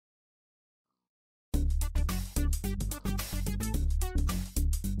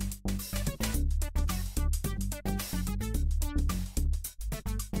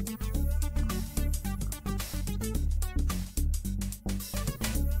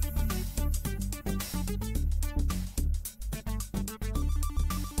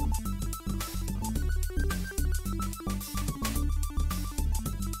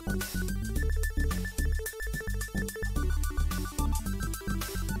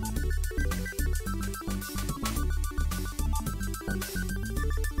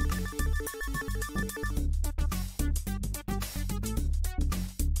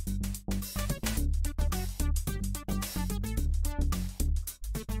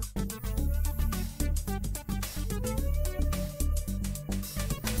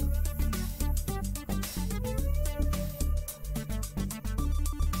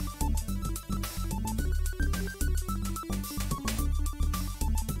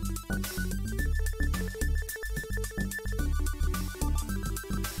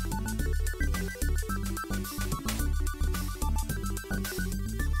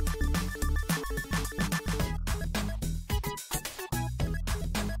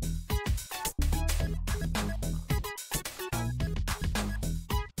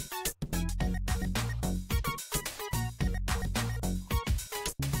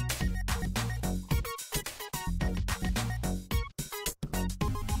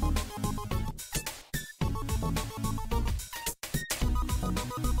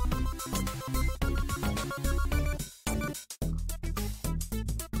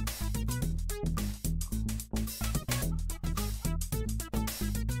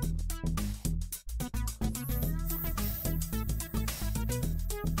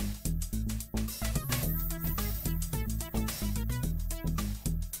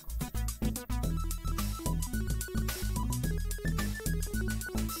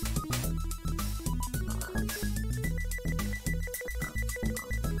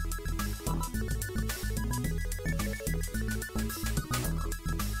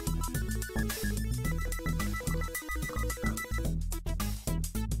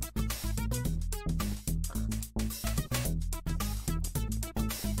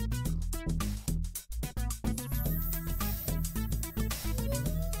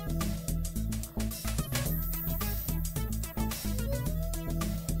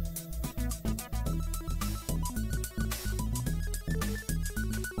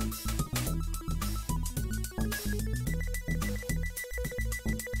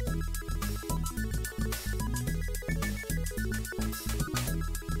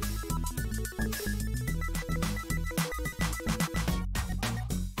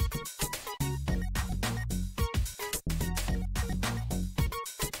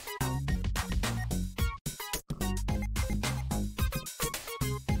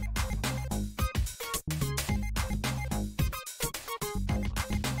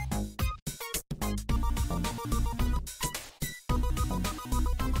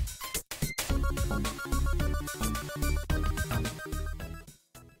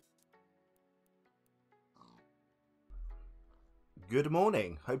Good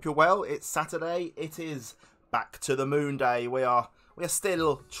morning. Hope you're well. It's Saturday. It is back to the moon day. We are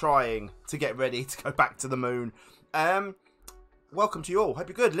still trying to get ready to go back to the moon. Welcome to you all. Hope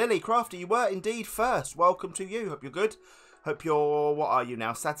you're good. Lily, Crafty, you were indeed first. Welcome to you. Hope you're good. Hope you're, what are you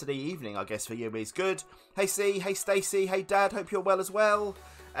now? Saturday evening, I guess, for you is good. Hey C, hey Stacey, hey Dad, hope you're well as well.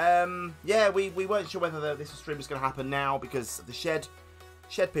 Yeah, we weren't sure whether this stream was going to happen now because the shed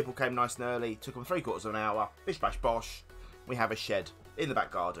people came nice and early. Took them 3/4 of an hour. Bish bash bosh. We have a shed in the back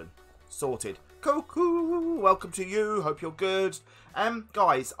garden. Sorted. Cuckoo! Welcome to you. Hope you're good.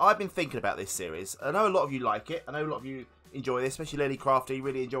 Guys, I've been thinking about this series. I know a lot of you like it. I know a lot of you enjoy this, especially Lily Crafty.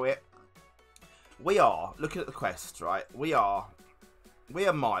 Really enjoy it. We are looking at the quest, right? We're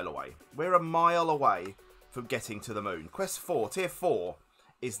a mile away. We're a mile away from getting to the moon. Quest 4, tier 4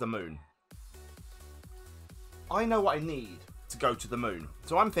 is the moon. I know what I need to go to the moon.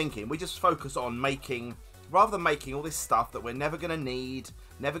 So I'm thinking we just focus on making, rather than making all this stuff that we're never going to need,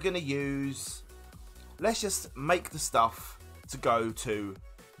 never going to use, let's just make the stuff to go to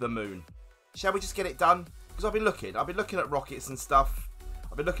the moon. Shall we just get it done? Because I've been looking at rockets and stuff.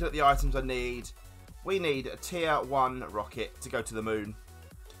 I've been looking at the items I need. We need a tier 1 rocket to go to the moon.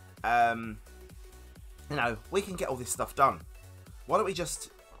 You know, we can get all this stuff done. Why don't we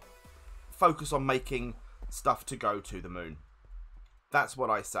just focus on making stuff to go to the moon? That's what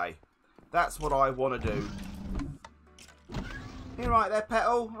I say. That's what I want to do. You right there,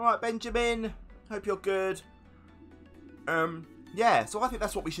 Petal? All right, Benjamin? Hope you're good. Yeah, so I think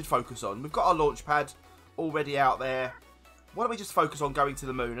that's what we should focus on. We've got our launch pad already out there. Why don't we just focus on going to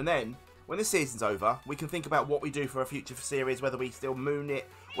the moon, and then when the season's over, we can think about what we do for a future series, whether we still moon it,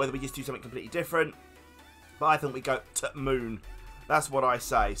 whether we just do something completely different. But I think we go to moon. That's what I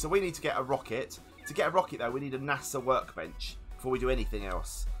say. So we need to get a rocket. To get a rocket, though, we need a NASA workbench before we do anything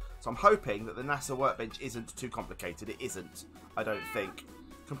else. So I'm hoping that the NASA workbench isn't too complicated. It isn't, I don't think.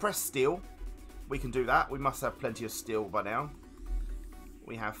 Compressed steel. We can do that. We must have plenty of steel by now.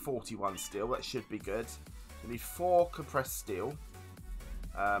 We have 41 steel. That should be good. We need 4 compressed steel.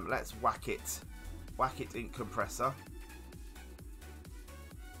 Let's whack it. Whack it in compressor.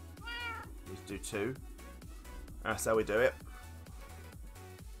 Let's do 2. That's how we do it.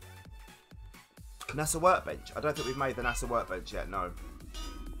 NASA workbench. I don't think we've made the NASA workbench yet. No.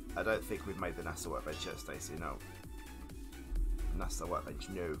 I don't think we've made the NASA workbench yet, Stacey. No. NASA workbench.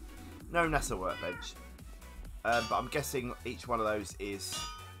 No. No NASA workbench. But I'm guessing each one of those is...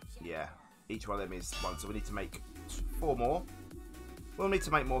 Yeah. Each one of them is 1. So we need to make 4 more. We'll need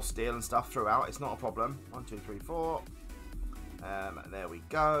to make more steel and stuff throughout. It's not a problem. 1, 2, 3, 4. There we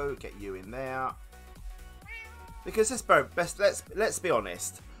go. Get you in there. Because let's be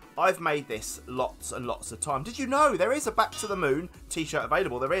honest. I've made this lots and lots of time. Did you know there is a Back to the Moon t-shirt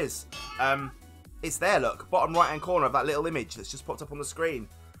available? There is. It's there, look. Bottom right-hand corner of that little image that's just popped up on the screen.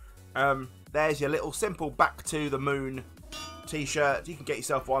 There's your little simple Back to the Moon t-shirt. You can get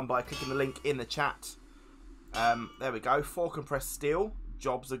yourself one by clicking the link in the chat. There we go. 4 compressed steel.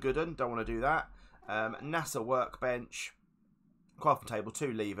 Jobs are good un. Don't want to do that. NASA workbench. Crafting table.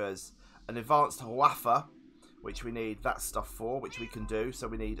 2 levers. An advanced wafer, which we need that stuff for, which we can do. So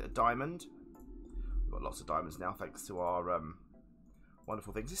we need a diamond. We've got lots of diamonds now, thanks to our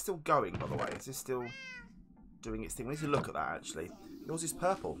wonderful things. Is this still going, by the way? Is this still doing its thing? We need to look at that, actually. Yours is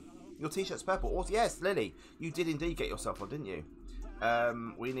purple. Your t-shirt's purple. Oh, yes, Lily. You did indeed get yourself one, didn't you?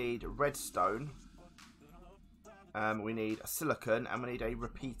 We need redstone. We need a silicon, and we need a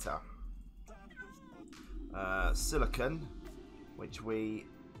repeater. Silicon, which we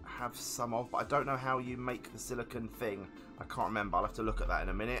have some of, but I don't know how you make the silicon thing. I can't remember. I'll have to look at that in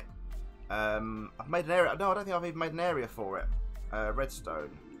a minute. I've made an area. No, I don't think I've even made an area for it.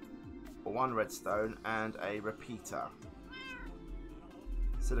 Redstone. 1 redstone and a repeater.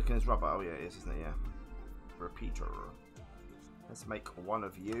 Silicon is rubber. Oh yeah, it is, isn't it? Yeah. Repeater. Let's make 1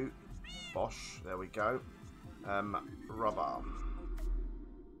 of you. Bosh. There we go. Rubber.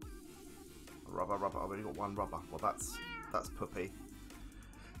 Rubber. I've only got 1 rubber. Well, that's puppy.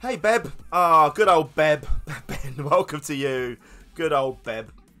 Hey, Beb. Ah, good old Beb. Ben, welcome to you. Good old Beb.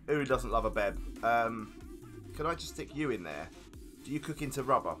 Who doesn't love a Beb? Can I just stick you in there? Do you cook into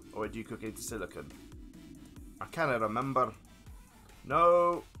rubber or do you cook into silicon? I cannot remember.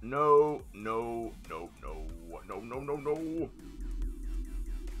 No.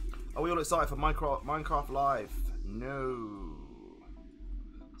 Are we all excited for Minecraft Live? No.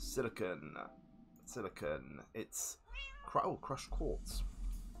 Silicon. It's... Oh, crushed quartz.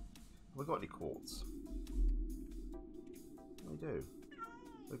 Have we got any quartz? We do.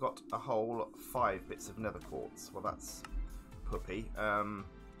 We've got a whole 5 bits of nether quartz. Well, that's puppy.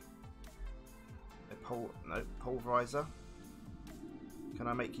 Pulverizer. Can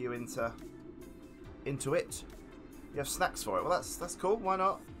I make you into it? You have snacks for it. Well, that's cool. Why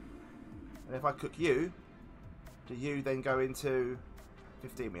not? And if I cook you, do you then go into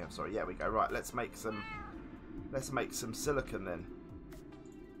 15? We have. Sorry. Yeah, we go. Right. Let's make some silicon then.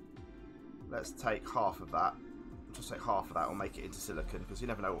 Let's take half of that. Just take half of that. Or make it into silicon because you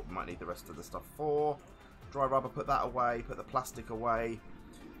never know what we might need the rest of the stuff for. Dry rubber. Put that away. Put the plastic away.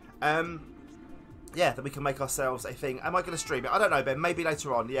 Yeah, then we can make ourselves a thing. Am I going to stream it? I don't know, Ben. Maybe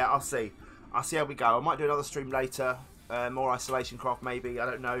later on. Yeah, I'll see. I'll see how we go. I might do another stream later. More isolation craft, maybe. I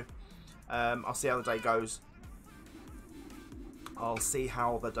don't know. I'll see how the day goes. I'll see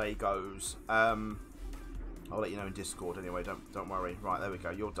how the day goes. I'll let you know in Discord anyway. Don't worry. Right, there we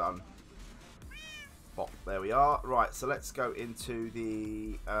go. You're done. Bop. There we are. Right, so let's go into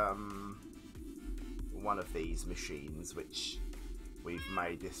the one of these machines, which we've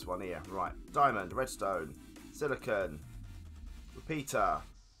made. This one here. Right, diamond, redstone, silicon, repeater.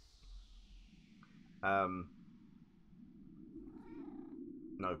 No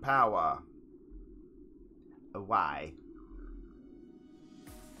power. Why?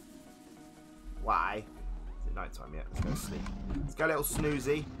 Why? Is it night time yet? Let's go sleep. Let's go a little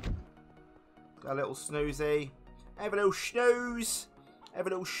snoozy. Go a little snoozy. Have a little snooze. Have a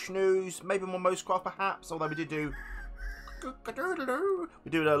little snooze. Maybe more Mostcraft perhaps. Although we did do... We're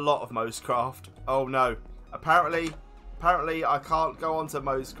doing a lot of Mostcraft. Oh no. Apparently I can't go on to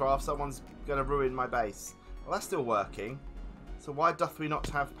Mostcraft. Someone's going to ruin my base. Well, that's still working. So why doth we not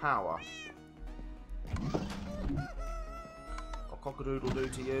have power? I'll cock-a-doodle-doo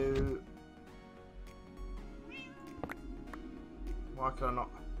to you. Why can I not?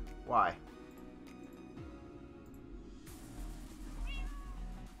 Why?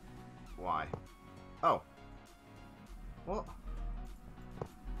 Why? Oh. What?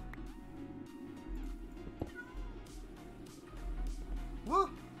 What?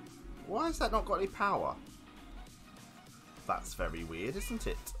 Why has that not got any power? That's very weird, isn't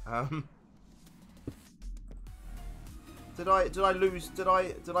it? Did I lose? Did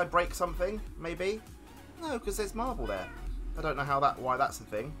I break something? Maybe? No, because there's marble there. I don't know why that's a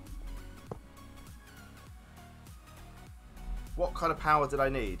thing. What kind of power did I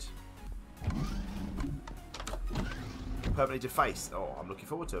need? Permanently defaced. Oh, I'm looking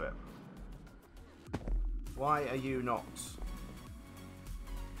forward to it. Why are you not?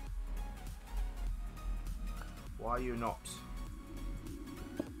 Why are you not?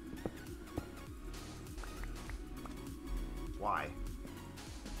 Why?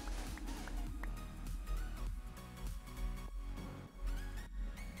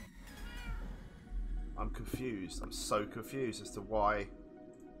 I'm confused. I'm so confused as to why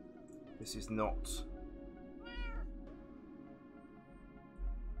this is not...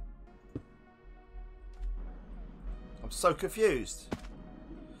 I'm so confused.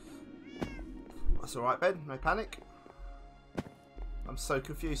 That's alright, Ben. No panic. I'm so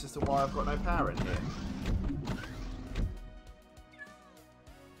confused as to why I've got no power in here.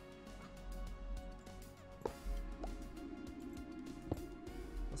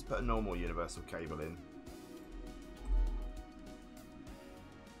 Let's put a normal universal cable in.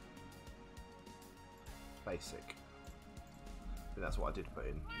 Basic. I think that's what I did put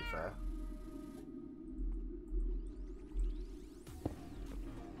in, to be fair.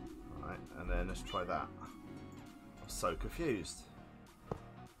 Alright, and then let's try that. I'm so confused.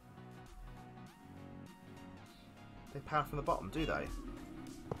 They power from the bottom, do they?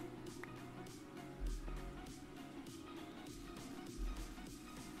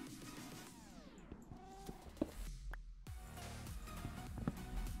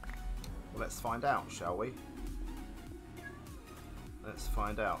 Well, let's find out, shall we? Let's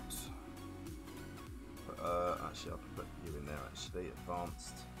find out. Actually, I'll put you in there, actually.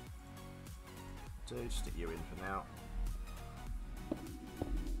 Advanced. Just stick you in for now.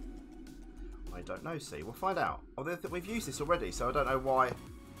 I don't know, see. We'll find out. Oh, we've used this already, so I don't know why.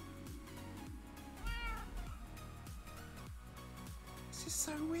 This is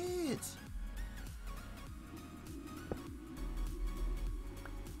so weird.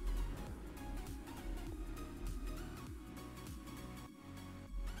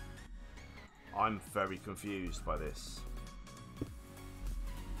 I'm very confused by this.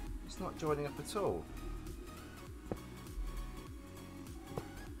 It's not joining up at all.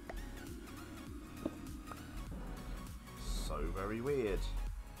 So very weird.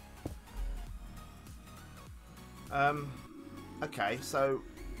 Okay, so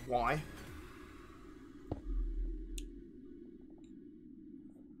why?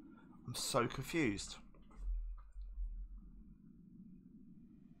 I'm so confused.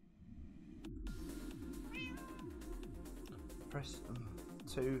 Press.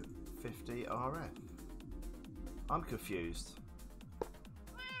 250 RF. I'm confused.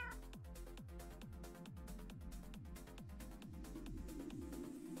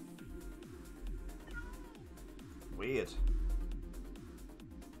 Weird.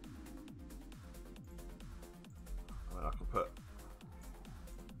 I mean, I can put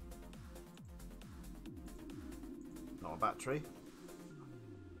not a battery.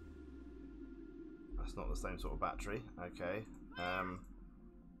 That's not the same sort of battery. Okay.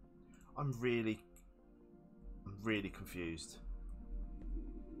 I'm really confused.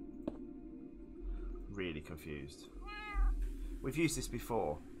 Really confused. We've used this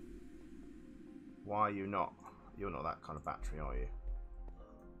before. Why are you not? You're not that kind of battery, are you?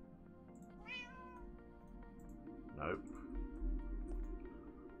 Nope.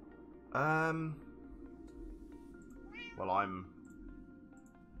 Well, I'm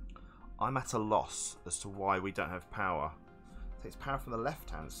at a loss as to why we don't have power. It takes power from the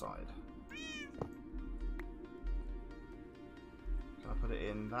left-hand side. Can I put it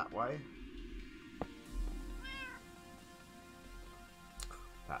in that way?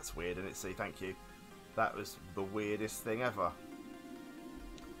 That's weird, isn't it? See, thank you. That was the weirdest thing ever.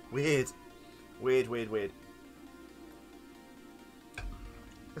 Weird. Weird, weird, weird.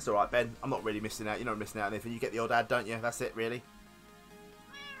 It's alright, Ben. I'm not really missing out. You're not missing out on anything. You get the odd ad, don't you? That's it, really.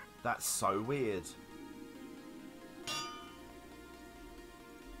 That's so weird.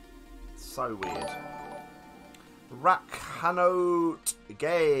 So weird. Rakhanot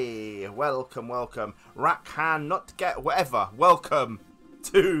Gay. Welcome, welcome. Rakhan not get whatever. Welcome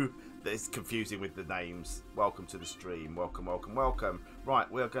to... It's confusing with the names. Welcome to the stream. Welcome, welcome, welcome.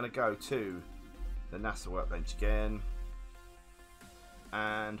 Right, we're going to go to the NASA workbench again.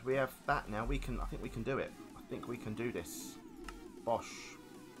 And we have that now. I think we can do it. I think we can do this. Bosh.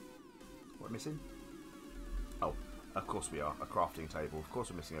 What am I missing? Oh, of course we are. A crafting table. Of course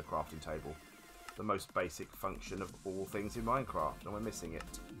we're missing a crafting table. The most basic function of all things in Minecraft. And we're missing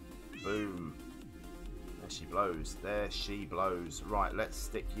it. Boom. There she blows. There she blows. Right, let's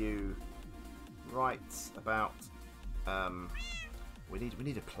stick you right about. We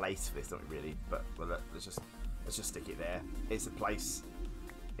need a place for this, don't we? Really, but well, let's just stick it there. It's a place.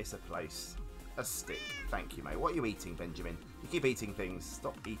 It's a place. A stick. Thank you, mate. What are you eating, Benjamin? You keep eating things.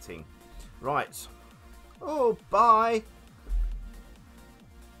 Stop eating. Right. Oh, bye.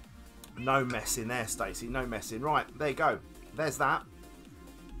 No messing there, Stacey. No messing. Right, there you go. There's that.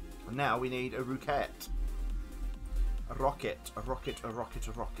 And now we need a rocket. A rocket. A rocket. A rocket.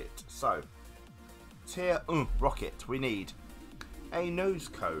 A rocket. So, tier rocket. We need a nose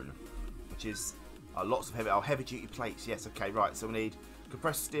cone, which is lots of heavy duty plates. Yes, okay, right. So we need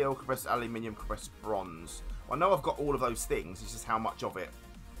compressed steel, compressed aluminium, compressed bronze. Well, I know I've got all of those things. It's just how much of it.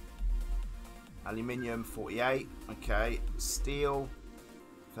 Aluminium 48. Okay, steel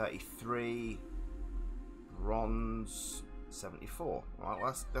 33, bronze 74. Right,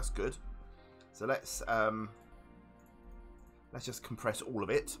 well, that's good. So let's just compress all of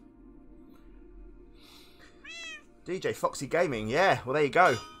it. DJ Foxy Gaming, yeah, well there you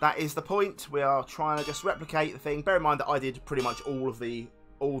go. That is the point. We are trying to just replicate the thing. Bear in mind that I did pretty much all the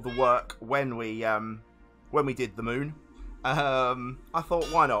work when we did the moon. I thought,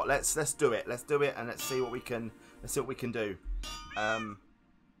 why not? Let's do it. Let's do it, and let's see what we can do.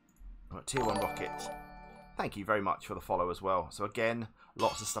 Right, tier 1 rocket. Thank you very much for the follow as well. So again,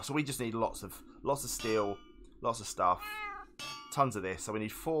 lots of stuff. So we just need lots of steel, lots of stuff, tons of this. So we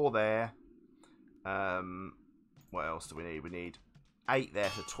need 4 there. What else do we need? We need 8 there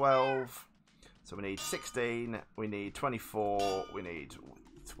for 12. So we need 16. We need 24. We need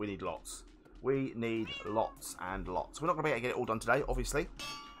lots. We need lots and lots. We're not going to be able to get it all done today, obviously.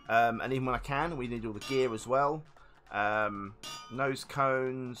 And even when I can, we need all the gear as well. Nose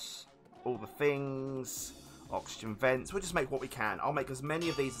cones, all the things, oxygen vents. We'll just make what we can. I'll make as many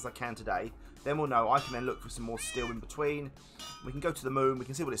of these as I can today. Then we'll know. I can then look for some more steel in between. We can go to the moon. We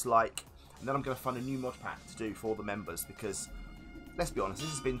can see what it's like. And then I'm going to find a new mod pack to do for the members, because, let's be honest,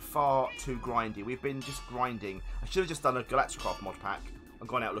 this has been far too grindy. We've been just grinding. I should have just done a Galacticraft mod pack and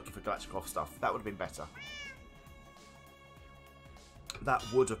gone out looking for Galacticraft stuff. That would have been better. That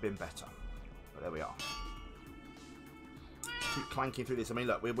would have been better. But there we are. Keep clanking through this. I mean,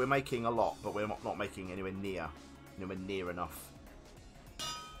 look, we're making a lot, but we're not making anywhere near enough.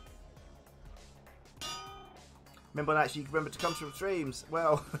 Remember when actually you remember to come to the streams?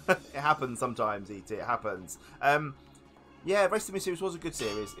 Well, it happens sometimes, E.T. It happens. Yeah, Race to Me series was a good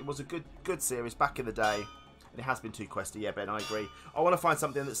series. It was a good series back in the day. And it has been too questy. Yeah, Ben, I agree. I want to find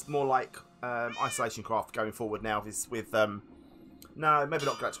something that's more like Isolation Craft going forward now with No, maybe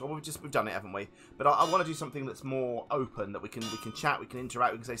not galactic. Well, we've done it, haven't we? But I want to do something that's more open, that we can chat, we can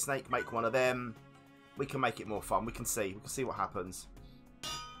interact, we can say, Snake, make one of them. We can make it more fun. We can see what happens.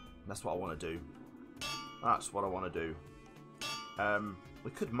 That's what I want to do. That's what I want to do.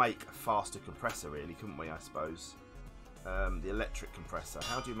 We could make a faster compressor, really, couldn't we? I suppose. The electric compressor.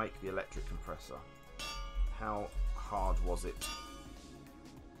 How do you make the electric compressor? How hard was it?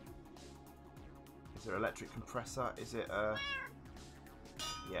 Is there an electric compressor? Is it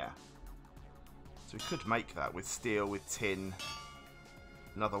yeah. So we could make that with steel, with tin,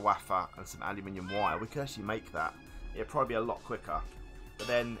 another wafer, and some aluminium wire. We could actually make that. It'd probably be a lot quicker. But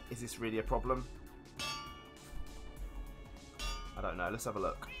then, is this really a problem? I don't know. Let's have a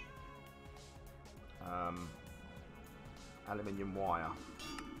look. Aluminium wire.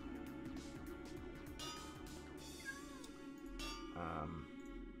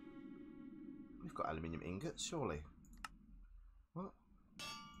 We've got aluminium ingots, surely. What?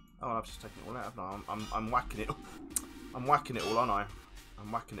 Oh, I've just taken it all out, haven't I? I'm whacking it. I'm whacking it all, aren't I?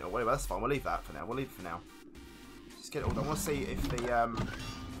 I'm whacking it all. Well, that's fine. We'll leave that for now. We'll leave it for now. Just get it all done. I want to see if the I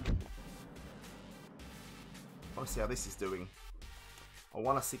want to see how this is doing. I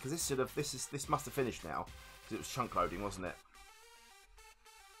want to see, because this must have finished now, because it was chunk loading, wasn't it?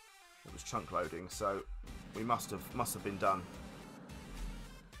 It was chunk loading, so we must have been done.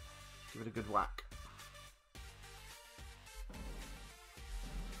 Give it a good whack.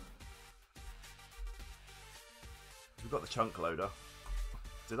 We've got the chunk loader.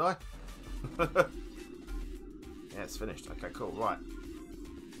 Did I? Yeah, it's finished. Okay, cool. Right.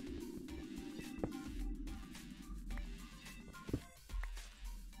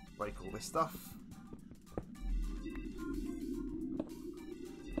 Break all this stuff.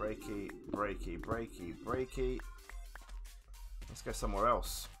 Breaky, breaky, breaky, breaky. Let's go somewhere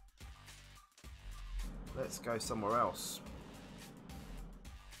else. Let's go somewhere else.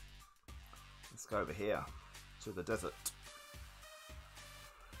 Let's go over here to the desert.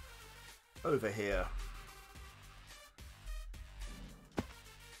 Over here.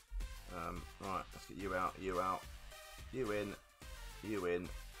 Right, let's get you out, you out, you in,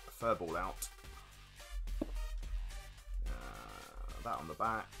 furball out. That on the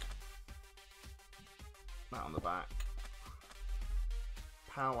back. That on the back.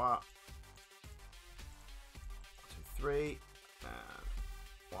 Power. 2, 3,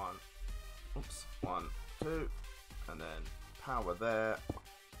 and 1. Oops, 1, 2, and then power there,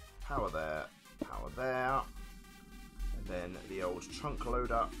 power there, power there, and then the old trunk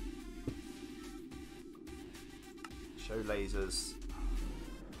loader. Show lasers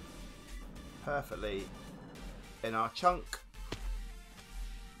perfectly in our chunk.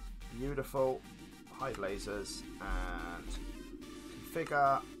 Beautiful. Hide lasers and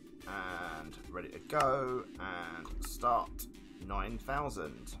configure and ready to go and start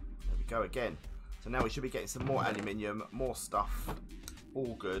 9,000. There we go again. So now we should be getting some more aluminium, more stuff.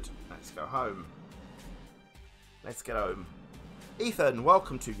 All good. Let's go home. Let's get home. Ethan,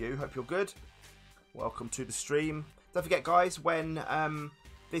 welcome to you. Hope you're good. Welcome to the stream. Don't forget, guys, when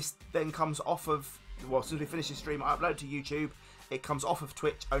this then comes off of, well, as soon as we finish this stream, I upload to YouTube. It comes off of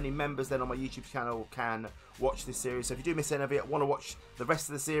Twitch. Only members then on my YouTube channel can watch this series. So if you do miss any of it, want to watch the rest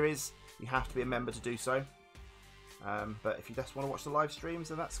of the series, you have to be a member to do so. But if you just want to watch the live streams,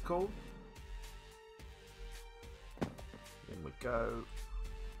 then that's cool. In we go.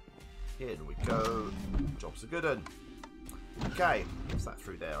 In we go. Job's a good one. Okay, what's that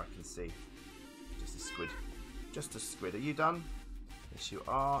through there? I can see. Just a squid. Just a squid. Are you done? Yes, you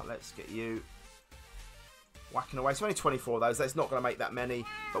are. Let's get you whacking away. So only 24 of those. That's not going to make that many,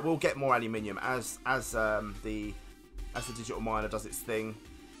 but we'll get more aluminium as the digital miner does its thing.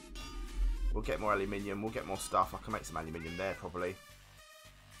 We'll get more aluminium. We'll get more stuff. I can make some aluminium there probably,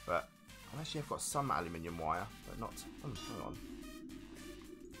 but actually I've got some aluminium wire, but not. Hang on.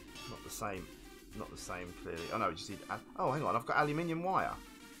 Not the same. Not the same clearly. Oh no, we just need. Oh, hang on. I've got aluminium wire.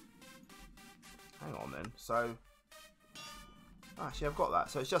 Hang on then. So actually I've got that.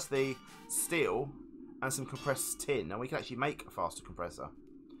 So it's just the steel and some compressed tin, and we can actually make a faster compressor.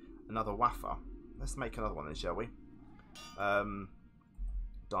 Another wafer. Let's make another one then, shall we?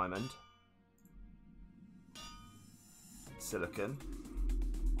 Diamond. Silicon.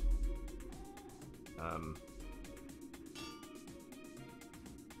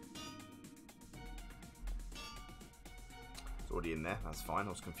 It's already in there, that's fine, I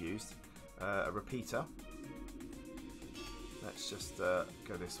was confused. A repeater. Let's just go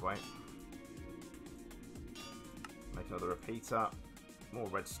this way. Make another repeater. More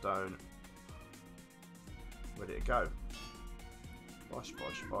redstone. Ready to go. Bosh,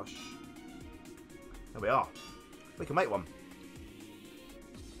 bosh, bosh. There we are. We can make one.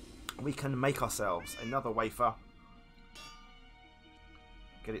 we can make ourselves another wafer.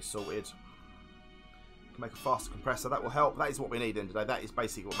 Get it sorted. Make a faster compressor. That will help. That is what we need in today. That is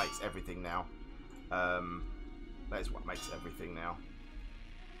basically what makes everything now. That is what makes everything now.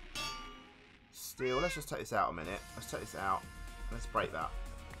 Steel. Let's just take this out a minute. Let's take this out. Let's break that.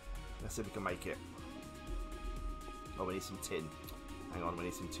 Let's see if we can make it. Oh, we need some tin. Hang on, we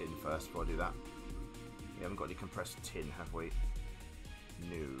need some tin first before I do that. We haven't got any compressed tin, have we?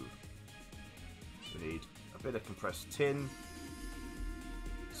 No. So we need a bit of compressed tin.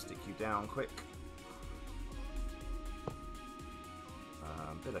 Stick you down quick.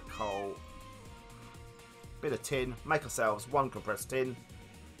 Bit of coal. Bit of tin. Make ourselves one compressed tin.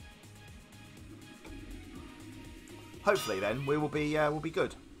 Hopefully then we'll be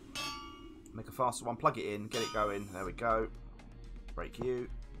good. Make a faster one, plug it in, get it going. There we go. Break you.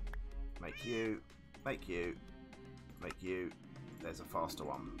 Make you. Make you. Make you. There's a faster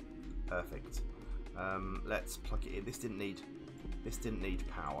one. Perfect. Let's plug it in. This didn't need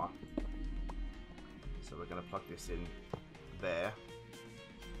power. So we're gonna plug this in there.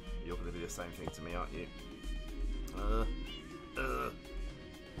 You're gonna do the same thing to me, aren't you?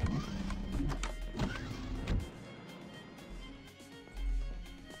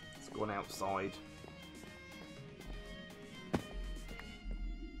 It's gone outside.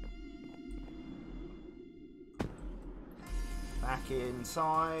 Back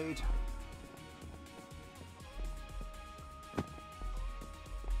inside.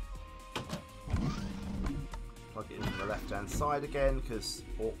 Plug it in from the left hand side again because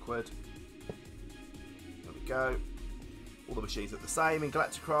awkward. There we go. All the machines look the same in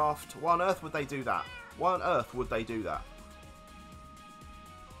Galacticraft. Why on earth would they do that? Why on earth would they do that?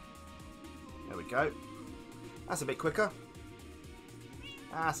 There we go. That's a bit quicker.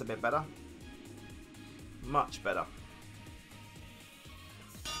 That's a bit better. Much better.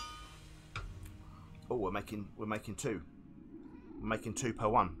 Oh, we're making two. We're making two per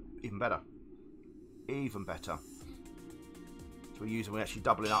one. Even better. Even better. So we're actually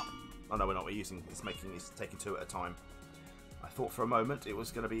doubling up. Oh no, we're not. It's taking two at a time. I thought for a moment it was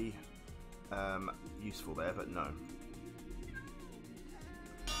going to be useful there, but no.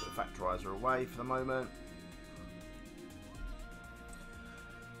 Put the factorizer away for the moment.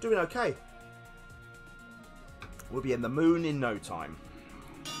 Doing okay. We'll be in the moon in no time.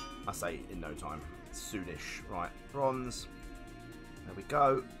 I say in no time. Soonish. Right, bronze. There we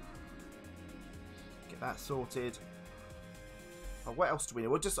go. Get that sorted. Oh, what else do we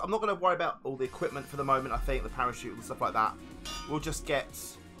need? I'm not going to worry about all the equipment for the moment. I think the parachute and stuff like that. We'll just get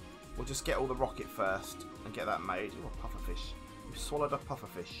all the rocket first and get that made. Oh, pufferfish. We've swallowed a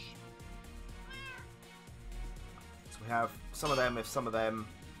pufferfish. So we have some of them with some of them.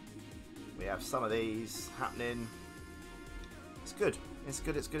 We have some of these happening. It's good. It's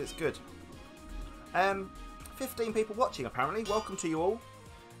good. It's good. It's good. 15 people watching apparently. Welcome to you all.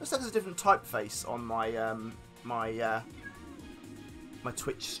 Looks like there's a different typeface on my my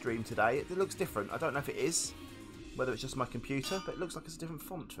Twitch stream today. It looks different. I don't know if it is, whether it's just my computer, but it looks like it's a different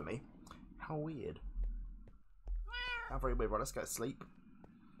font for me. How weird. How very weird. Right, let's go to sleep.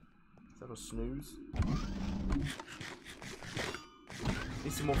 Is that a snooze?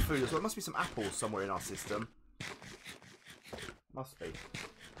 Need some more food as well. There must be some apples somewhere in our system. Must be. There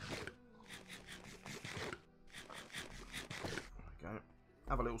we go.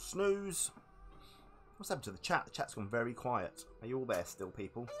 Have a little snooze. What's happened to the chat? The chat's gone very quiet. Are you all there still,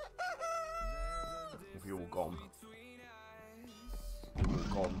 people? Have you all gone? You're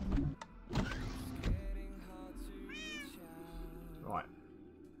all gone. Right.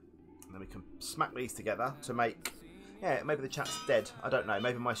 And then we can smack these together to make... Yeah, maybe the chat's dead. I don't know.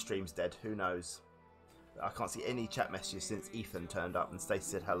 Maybe my stream's dead. Who knows? I can't see any chat messages since Ethan turned up and Stacey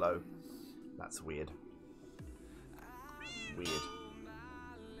said hello. That's weird. Weird.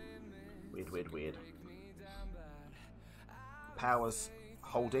 Weird, weird, weird. Power's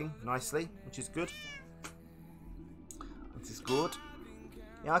holding nicely, which is good. This is good.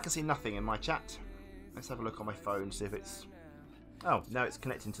 Yeah, I can see nothing in my chat. Let's have a look on my phone, see if it's... Oh, no, it's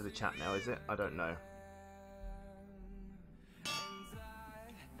connecting to the chat now, is it? I don't know.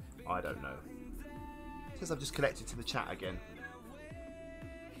 I don't know. It says I've just connected to the chat again.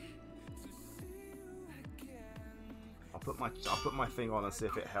 I'll put my thing on and see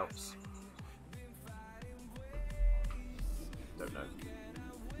if it helps. Don't know.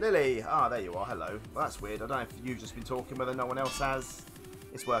 Lily! Ah, there you are. Hello. Well, that's weird. I don't know if you've just been talking, whether no one else has.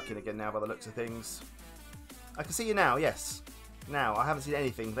 It's working again now by the looks of things. I can see you now, yes. Now, I haven't seen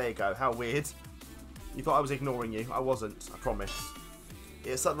anything. There you go. How weird. You thought I was ignoring you. I wasn't. I promise.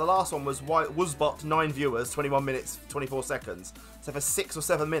 It's, the last one was Wuzbot, 9 viewers, 21 minutes, 24 seconds. So for 6 or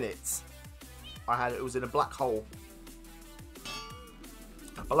 7 minutes, it was in a black hole.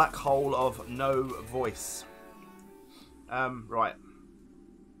 A black hole of no voice. Right.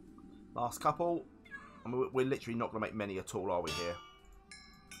 Last couple. And we're literally not going to make many at all, are we, here?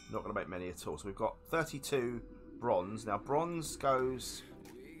 Not going to make many at all. So we've got 32 bronze. Now, bronze goes...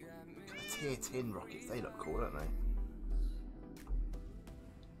 Tier 10 rockets. They look cool, don't they?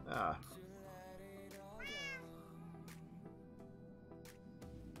 Ah.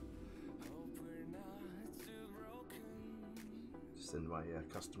 Send my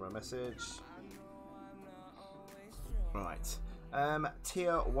customer a message. Right.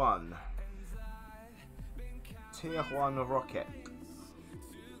 Tier 1. Tier 1 rocket.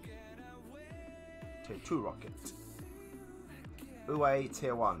 Tier 2 rocket. Uwe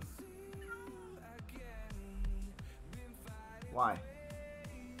Tier 1. Why?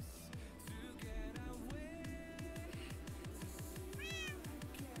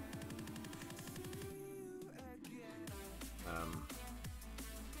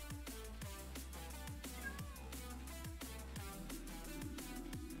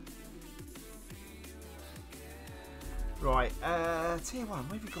 Right, Tier 1,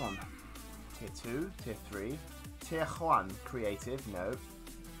 where have you gone? Tier 2, Tier 3, Tier 1 creative, no.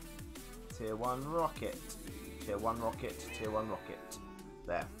 Tier 1 rocket, Tier 1 rocket, Tier 1 rocket.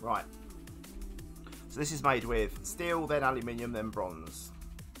 There, right. So this is made with steel, then aluminium, then bronze.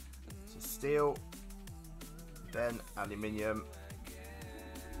 So steel, then aluminium,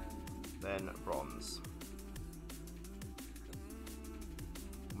 then bronze.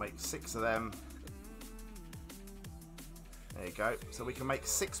 Make 6 of them. There you go. So we can make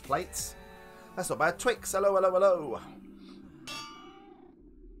 6 plates. That's not bad. Twix, hello, hello, hello.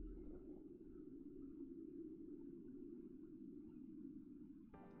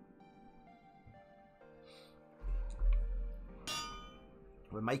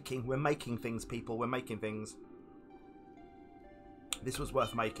 We're making things, people. We're making things. This was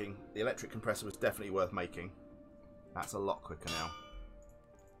worth making. The electric compressor was definitely worth making. That's a lot quicker now.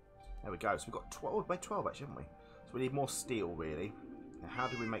 There we go. So we've got 12, made 12 actually, haven't we? So we need more steel, really. Now, how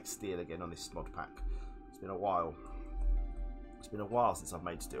do we make steel again on this mod pack? It's been a while. It's been a while since I've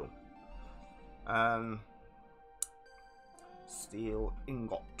made steel. Steel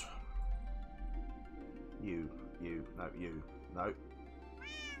ingot. No, you. No.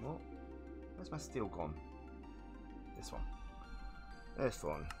 What? Where's my steel gone? This one. This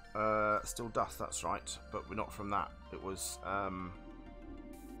one. Steel dust, that's right. But we're not from that. It was,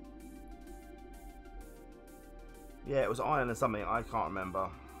 yeah, it was iron or something. I can't remember.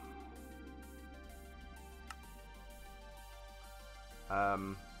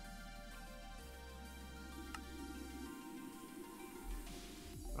 Oh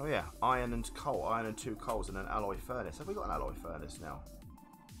yeah, iron and coal. Iron and 2 coals and an alloy furnace. Have we got an alloy furnace now?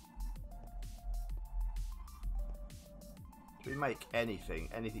 Do we make anything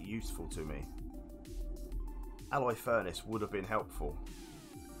useful to me? Alloy furnace would have been helpful.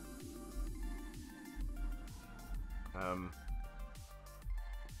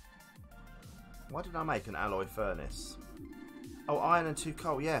 Why did I make an alloy furnace? Oh, iron and 2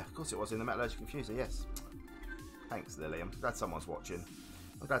 coal. Yeah, of course it was in the metallurgical infuser. Yes. Thanks, Lily. I'm glad someone's watching.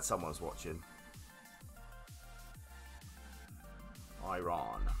 I'm glad someone's watching.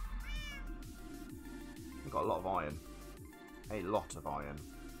 Iron. We've got a lot of iron. A lot of iron.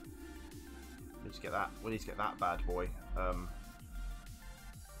 We need to get that. We need to get that bad boy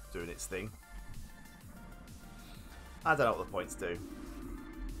doing its thing. I don't know what the points do.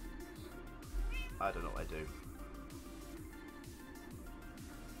 I don't know what they do.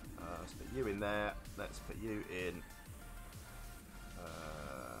 Let's put you in there. Let's put you in.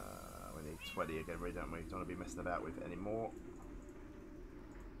 We need 20 again, really, don't we? Don't want to be messing about with any more.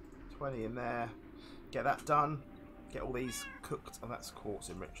 20 in there. Get that done. Get all these cooked. Oh, that's quartz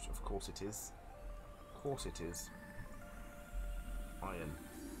enriched. Of course it is. Of course it is. Iron.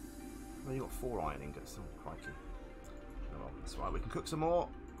 Well, you got 4 iron ingots. Oh, crikey. Oh, well, that's right. We can cook some more.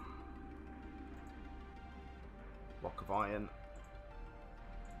 Block of iron.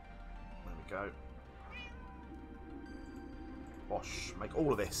 There we go. Bosh. Make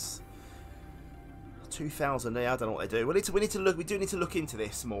all of this. 2,000 there. I don't know what they do. We do need to look into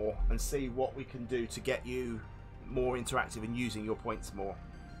this more and see what we can do to get you more interactive and using your points more.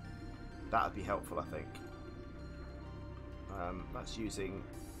 That would be helpful, I think. That's using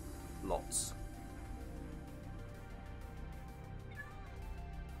lots.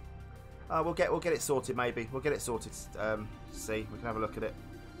 We'll get it sorted. Maybe we'll get it sorted. See, we can have a look at it.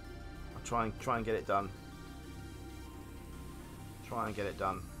 I'll try and get it done. Try and get it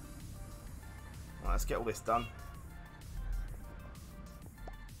done. Right, let's get all this done.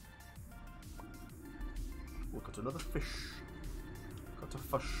 Got another fish. Got a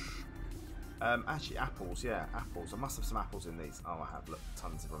fish. Actually, apples. Yeah, apples. I must have some apples in these. Oh, I have. Look,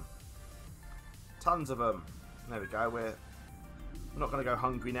 tons of them. Tons of them. There we go. We're not going to go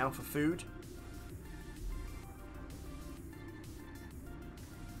hungry now for food.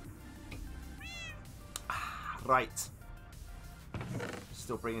 Right.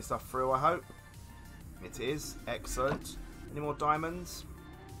 Still bringing stuff through, I hope. It is. Excellent. Any more diamonds?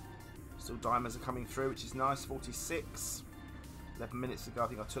 Still diamonds are coming through, which is nice. 46. 11 minutes ago, I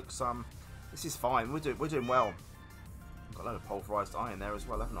think I took some. This is fine. We're doing well. I've got a load of pulverised iron there as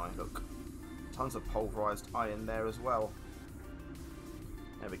well, haven't I? Look. Tons of pulverised iron there as well.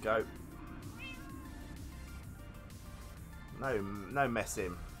 There we go. No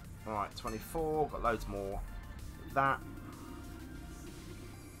messing. Alright, 24. Got loads more. That.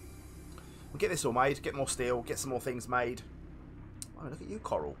 We'll get this all made. Get more steel. Get some more things made. Oh, look at you,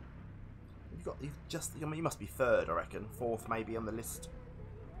 Coral. You must be third, I reckon. Fourth, maybe, on the list.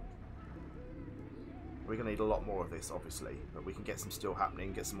 We're going to need a lot more of this, obviously. But we can get some steel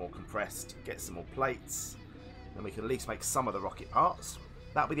happening, get some more compressed, get some more plates. Then we can at least make some of the rocket parts.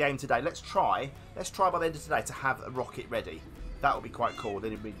 That'll be the aim today. Let's try by the end of today to have a rocket ready. That will be quite cool.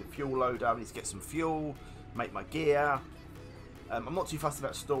 Then we need the fuel loader. I need to get some fuel, make my gear. I'm not too fussed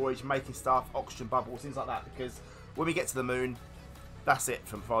about storage, making stuff, oxygen bubbles, things like that. Because when we get to the moon, that's it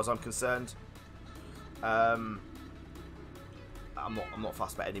from as far as I'm concerned. I'm not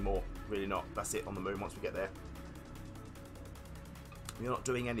fussed about it anymore. Really not. That's it on the moon once we get there. We're not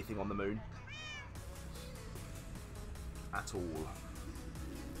doing anything on the moon at all.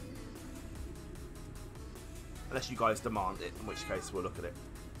 Unless you guys demand it, in which case we'll look at it.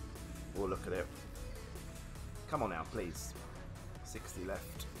 We'll look at it. Come on now, please. 60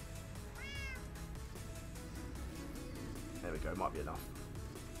 left. There we go. Might be enough.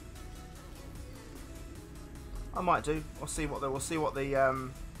 I might do. We'll see what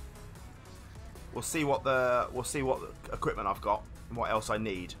equipment I've got and what else I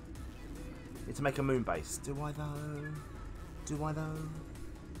need. Need to make a moon base. Do I though? Do I though?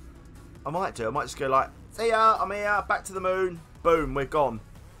 I might do. I might just go like, see ya, I'm here, back to the moon. Boom, we're gone.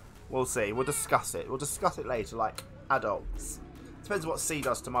 We'll see. We'll discuss it. We'll discuss it later, like adults. Depends what C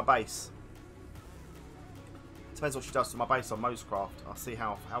does to my base. Depends what she does to my base on Mosecraft. I'll see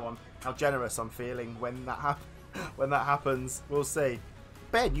how generous I'm feeling when that happens. We'll see.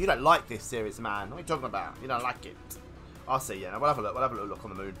 Ben, you don't like this series, man. What are you talking about? You don't like it. I'll see. Yeah, we'll have a look. We'll have a little look on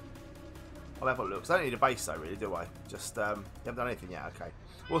the moon. I'll have a look. 'Cause I don't need a base though, really, do I? Just you haven't done anything yet. Okay.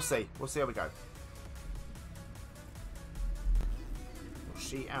 We'll see. We'll see how we go. We'll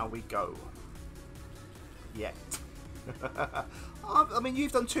see how we go. Yet. I mean,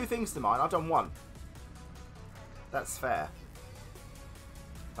 you've done 2 things to mine. I've done 1. That's fair.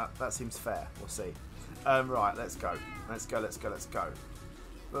 That seems fair. We'll see. Right, let's go. Let's go. Let's go. Let's go.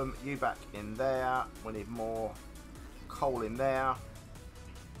 Boom. You back in there. We need more coal in there.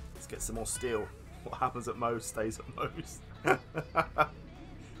 Let's get some more steel. What happens at most stays at most.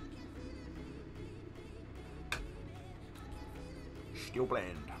 Steel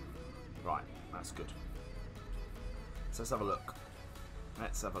blend. Right, that's good. So let's have a look.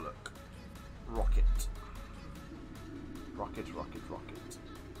 Let's have a look. Rocket. Rocket, rocket, rocket.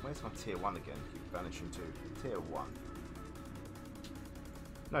 Where's my tier 1 again? Keep vanishing to tier 1.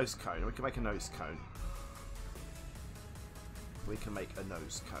 Nose cone. We can make a nose cone. We can make a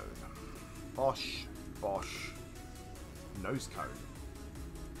nose cone. Bosh, bosh. Nose cone.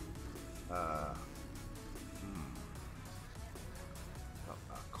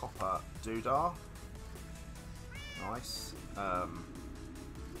 Copper doodah. Nice.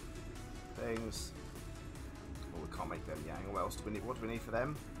 Things. Oh, we can't make them yang. What else do we need? What do we need for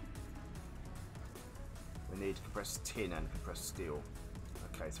them? We need compressed tin and compressed steel.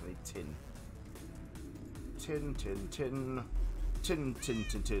 Okay, so we need tin. Tin, tin, tin. Tin, tin,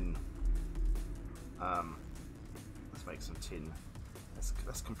 tin, tin. Let's make some tin.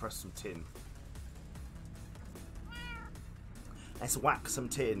 Let's compress some tin. Let's whack some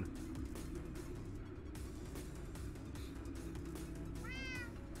tin.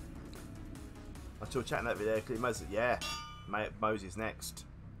 I'm still chatting that video. Moses, yeah, Moses next.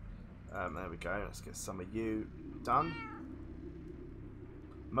 There we go. Let's get some of you done.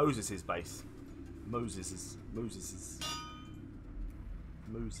 Moses's base. Moses's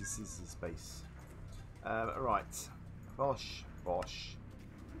base. Right. Bosh, bosh.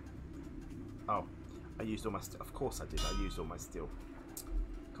 Oh, I used all my steel. Of course I did. I used all my steel.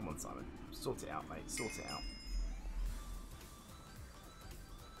 Come on, Simon. Sort it out, mate. Sort it out.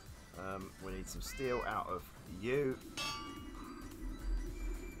 We need some steel out of you.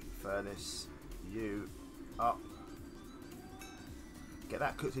 Furnace. You. up. Get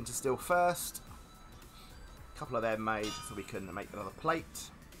that cooked into steel first. A couple of them made so we can make another plate.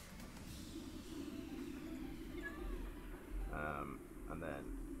 And then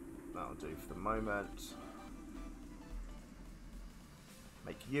that'll do for the moment.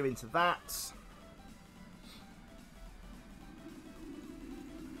 Make you into that.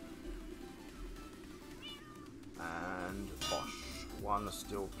 And bosh. One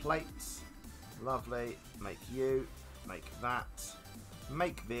steel plate. Lovely. Make you. Make that.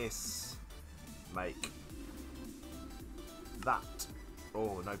 Make this. Make that.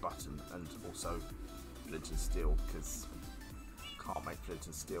 Oh, no button. And also flint and steel, because can't make flint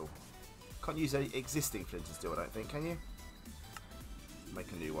and steel. Can't use any existing flint and steel, I don't think, can you?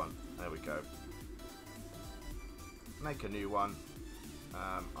 Make a new one. There we go. Make a new one.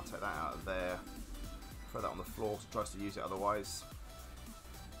 I'll take that out of there. Throw that on the floor. Tries to use it otherwise.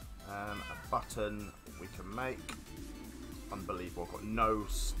 A button we can make. Unbelievable. I've got no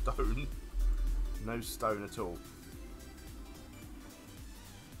stone. No stone at all.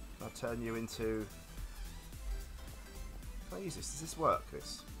 I'll turn you into... Can I use this? Does this work,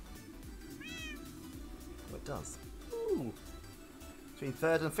 this? Oh, it does. Ooh. Between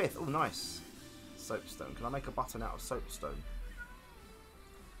third and fifth. Oh, nice. Soapstone. Can I make a button out of soapstone?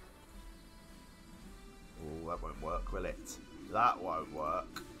 Oh, that won't work, will it? That won't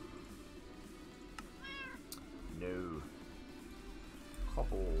work. No.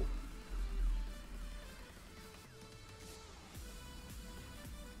 Cobble.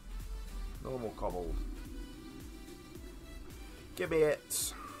 Normal cobble. Give me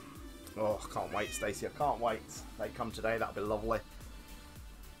it. Oh, I can't wait, Stacey. I can't wait. They come today. That'll be lovely.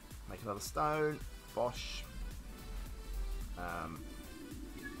 Make another stone. Bosh.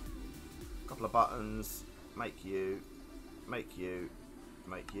 Couple of buttons. Make you. Make you.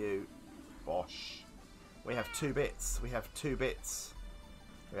 Make you. Bosh. We have 2 bits. We have 2 bits.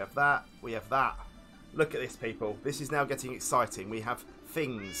 We have that. We have that. Look at this, people. This is now getting exciting. We have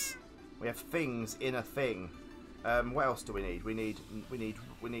things. We have things in a thing. What else do we need? We need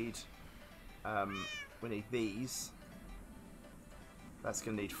these. That's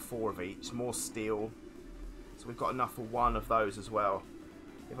going to need 4 of each. More steel. So we've got enough for 1 of those as well.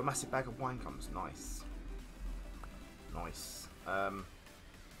 If a massive bag of wine comes, nice. Nice.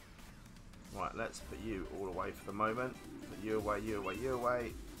 Right, let's put you all away for the moment. Put you away, you away, you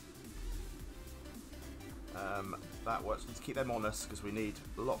away. That works. Let's keep them on us because we need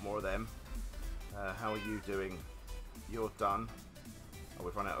a lot more of them. How are you doing? You're done. Oh,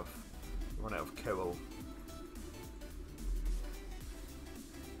 we've run out of coal.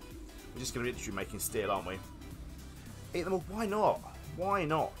 We're just going to be literally making steel, aren't we? Eat them all. Why not? Why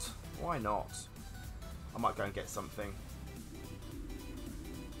not? Why not? I might go and get something.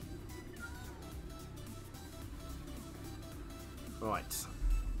 Right.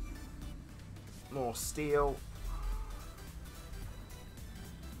 More steel.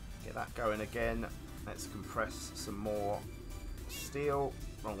 Get that going again. Let's compress some more steel.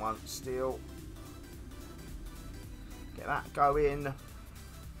 Wrong one. Steel. Get that going.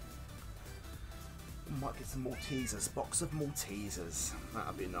 Might get some Maltesers. Box of Maltesers.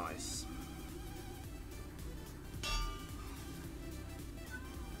 That'd be nice.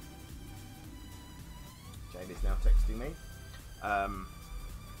 Jamie's now texting me.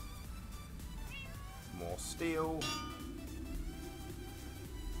 More steel.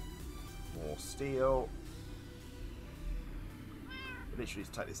 More steel. We literally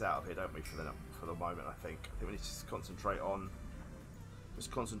need to take this out of here, don't we? For the moment, I think we need to just concentrate on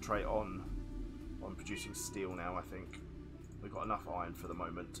producing steel now. I think we've got enough iron for the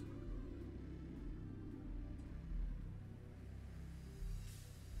moment.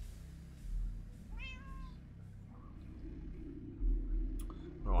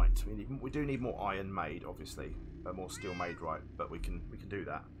 Right, we do need more iron made, obviously, more steel made, right? But we can do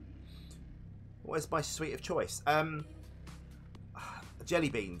that. What is my sweet of choice? Jelly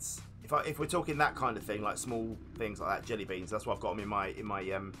beans. If we're talking that kind of thing, like small things like that, jelly beans. That's what I've got them in my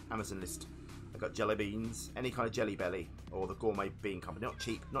Amazon list. I've got jelly beans, any kind of Jelly Belly, or the Gourmet Bean Company.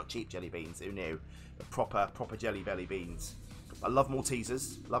 Not cheap jelly beans. Who knew? But proper Jelly Belly beans. I love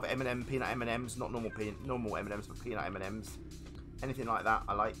Maltesers. Love M&M peanut M&Ms. Not normal M&Ms, but peanut M&Ms. Anything like that,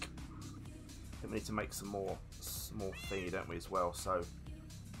 I like. I think we need to make some more thingy, don't we, as well? So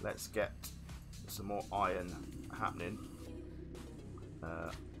let's get some more iron happening.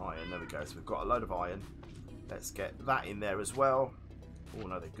 Iron, there we go. So we've got a load of iron. Let's get that in there as well. Oh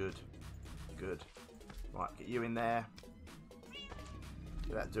no, they're good. Good. Right, get you in there.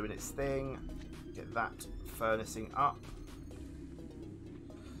 Get that doing its thing. Get that furnacing up.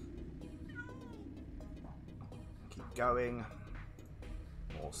 going.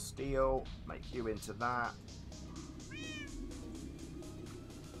 More steel. Make you into that.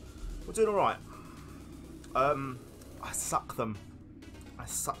 We're doing alright. I suck them. I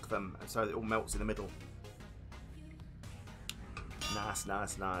suck them, and so it all melts in the middle. Nice,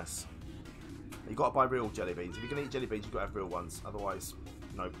 nice, nice. You've got to buy real jelly beans. If you're going to eat jelly beans, you've got to have real ones. Otherwise,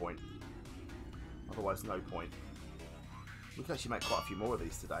 no point. Otherwise, no point. We can actually make quite a few more of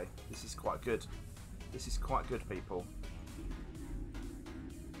these today. This is quite good. This is quite good, people.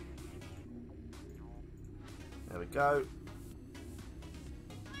 There we go.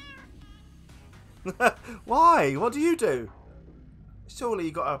 Why? What do you do? Surely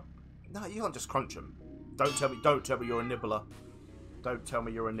you got to... No, you can't just crunch them. Don't tell me you're a nibbler. Don't tell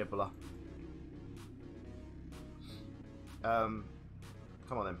me you're a nibbler. Come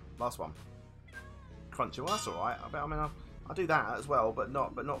on then. Last one. Crunch it. Well, that's alright. I mean, I'll do that as well, but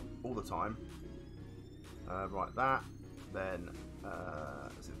not all the time. Right, that. Then,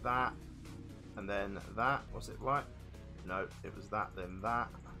 is it that? And then that. Was it right? No, it was that, then that.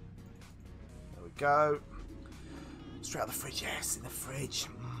 There we go. Straight out the fridge. Yes, in the fridge.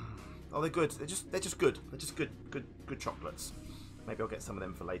 Oh, they're good. They're just good. They're just good chocolates. Maybe I'll get some of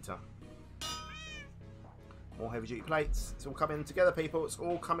them for later. More heavy duty plates. It's all coming together, people. It's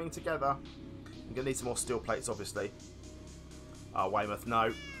all coming together. I'm gonna need some more steel plates, obviously. Oh, Weymouth,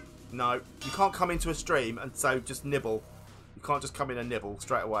 no. No. You can't come into a stream and so just nibble. You can't just come in and nibble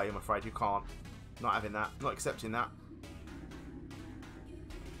straight away, I'm afraid. You can't. Not having that. Not accepting that.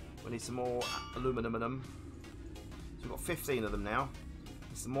 We need some more aluminum. So we've got 15 of them now.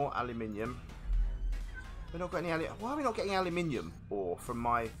 Need some more aluminium. We're not got any aluminium. Why are we not getting aluminium ore from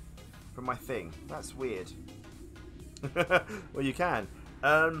my thing? That's weird. Well, you can.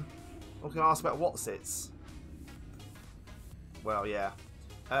 I'm going to ask about Watsits. Well, yeah.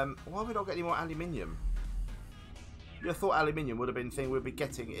 Why are we not getting any more aluminium? You'd have thought aluminium would have been the thing we'd be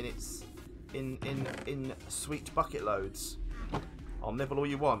getting in its in sweet bucket loads. I'll nibble all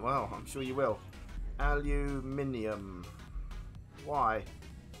you want. Well, I'm sure you will. Aluminium. Why?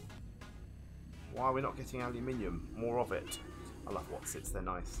 Why are we not getting aluminium? More of it. I love Watsits. They're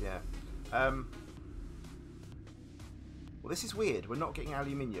nice. Yeah. Well, this is weird. We're not getting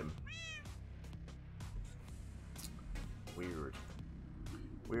aluminium. Weird.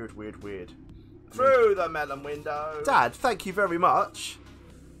 Weird. Through the melon window. Dad, thank you very much.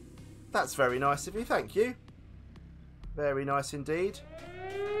 That's very nice of you. Thank you. Very nice indeed.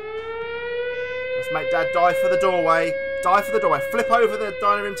 Let's make Dad dive for the doorway. Dive for the doorway. Flip over the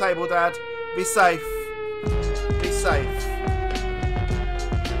dining room table, Dad. Be safe. Be safe.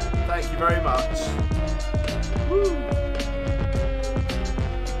 Thank you very much. Woo.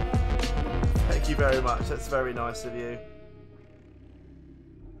 Thank you very much. That's very nice of you.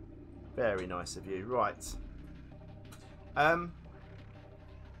 Very nice of you. Right. So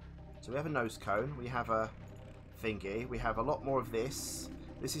we have a nose cone. We have a thingy. We have a lot more of this.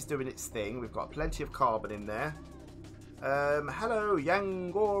 This is doing its thing. We've got plenty of carbon in there. Hello,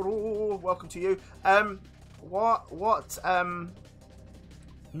 Yangoru. Welcome to you.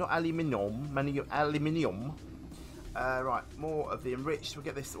 Not aluminium. Aluminium. Right, more of the enriched. We'll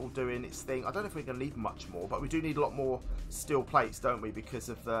get this all doing its thing. I don't know if we're going to need much more, but we do need a lot more steel plates, don't we? Because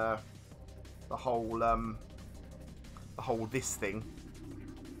of the whole this thing.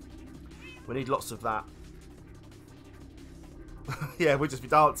 We need lots of that. Yeah, we'll just be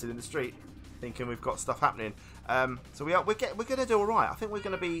dancing in the street, thinking we've got stuff happening. So we're going to do all right. I think we're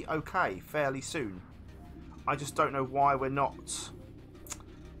going to be okay fairly soon. I just don't know why we're not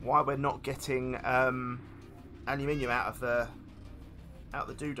getting aluminium out of the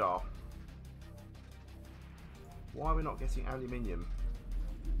doodah. Why are we not getting aluminium?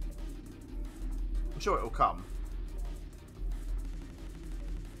 I'm sure it'll come.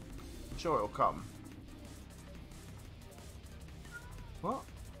 I'm sure it'll come. What?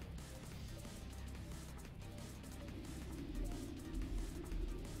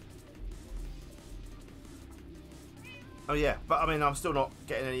 Oh yeah, but I mean, I'm still not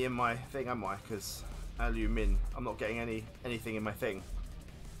getting any in my thing, am I? Because alumin, I'm not getting anything in my thing.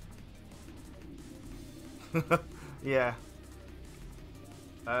 Yeah.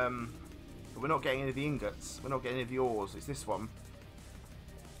 But we're not getting any of the ingots. We're not getting any of the ores. It's this one.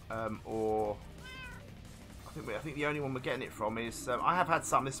 Or I think the only one we're getting it from is I have had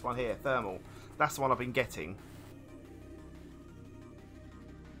some. This one here, thermal. That's the one I've been getting.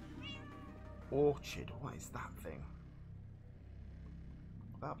 Orchid. What is that thing?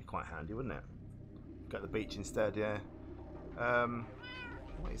 That'd be quite handy, wouldn't it? Go to the beach instead, yeah.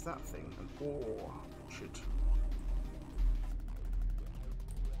 What is that thing? An orchid.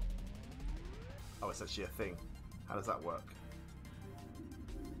 Oh, it's actually a thing. How does that work?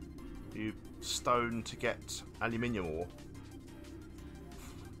 You stone to get aluminium ore.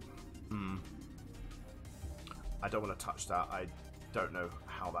 I don't want to touch that. I don't know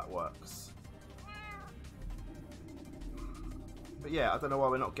how that works. But yeah, I don't know why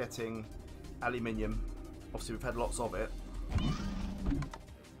we're not getting aluminium. Obviously, we've had lots of it.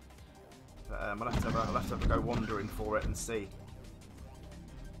 But I'll have to go wandering for it and see.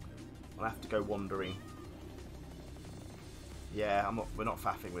 I'll have to go wandering. Yeah, we're not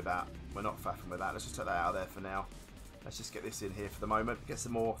faffing with that. We're not faffing with that. Let's just take that out of there for now. Let's just get this in here for the moment. Get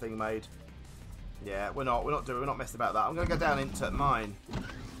some more thing made. Yeah, we're not messing about that. I'm gonna go down into mine.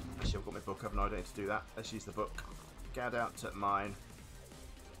 Actually, I've got my book, haven't I? I don't need to do that. Let's use the book. Go down to mine.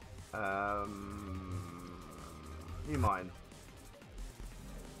 New mine.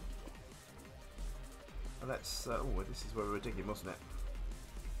 Let's. Oh, this is where we were digging, wasn't it?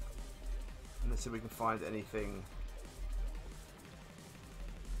 And let's see if we can find anything.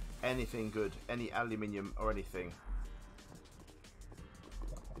 Anything good, any aluminium or anything.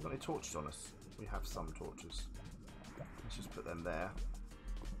 We've got any torches on us? We have some torches. Let's just put them there.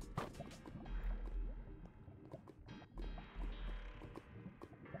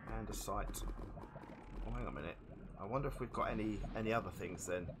 And a sight. Oh, hang on a minute. I wonder if we've got any other things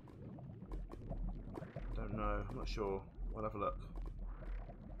then. Don't know. I'm not sure. We'll have a look.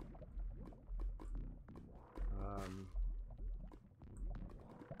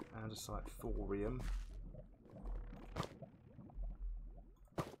 Andesite, thorium.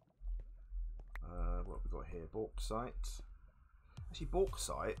 What have we got here? Bauxite. Actually,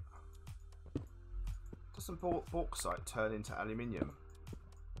 bauxite. Doesn't bauxite turn into aluminium?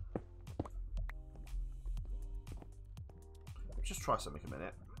 Let's just try something a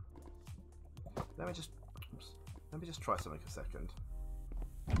minute. Let me just try something a second.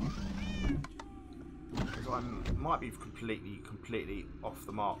 Because I might be completely off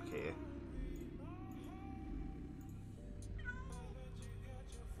the mark here.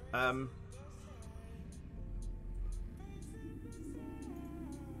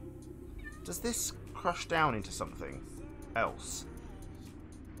 Does this crush down into something else?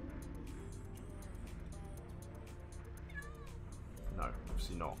 No,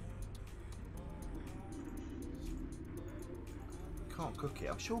 obviously not. Can't cook it.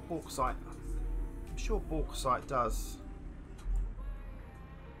 I'm sure bauxite does.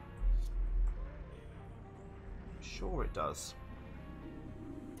 I'm sure it does.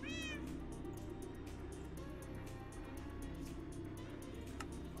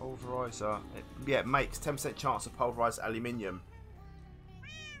 Pulverizer. Yeah, it makes 10% chance of pulverized aluminium.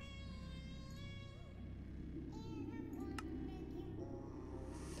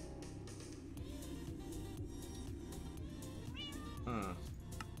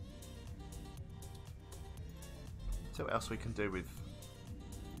 See what else we can do with.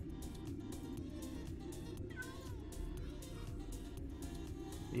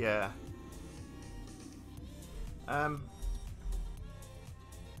 Yeah. How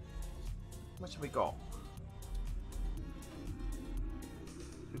much have we got?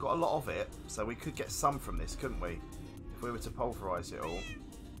 We've got a lot of it, so we could get some from this, couldn't we? If we were to pulverize it all.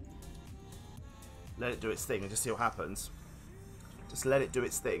 Let it do its thing and just see what happens. Just let it do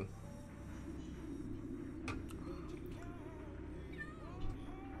its thing.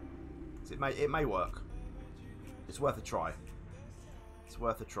 It may work. It's worth a try. It's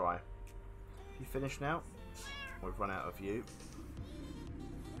worth a try. You finished now? We've run out of you.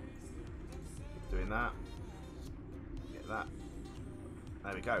 Keep doing that. Get that.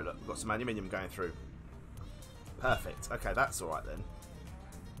 There we go. Look, we've got some aluminium going through. Perfect. Okay, that's all right then.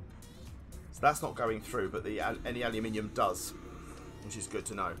 So that's not going through, but any aluminium does, which is good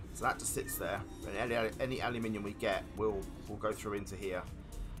to know. So that just sits there. And any aluminium we get will go through into here.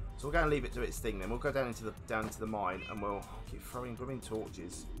 So we'll go and leave it do its thing then. We'll go down into the mine and we'll keep throwing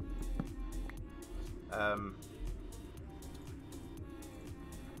torches. Oh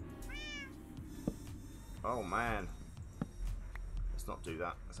man. Let's not do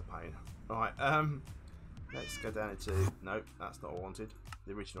that. That's a pain. Alright, let's go down into... Nope, that's not what I wanted.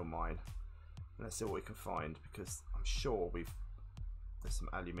 The original mine. And let's see what we can find, because I'm sure there's some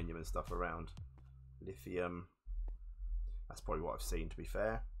aluminium and stuff around. Lithium. That's probably what I've seen, to be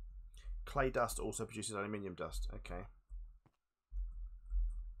fair. Clay dust also produces aluminium dust. Okay.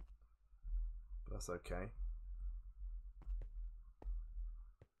 That's okay.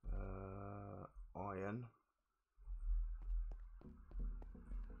 Iron.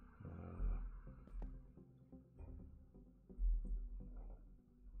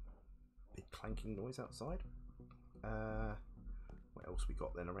 Big clanking noise outside. What else we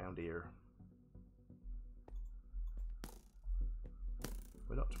got then around here?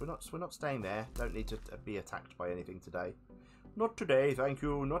 We're not staying there. Don't need to be attacked by anything today. Not today, thank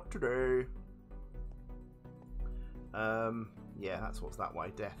you. Not today. Yeah, that's what's that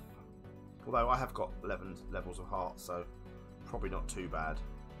way. Death. Although I have got 11 levels of heart, so probably not too bad.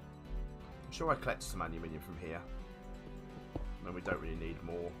 I'm sure I collect some aluminium from here. I mean, we don't really need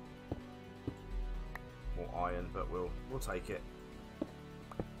more iron, but we'll take it.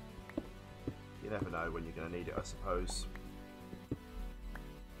 You never know when you're going to need it, I suppose.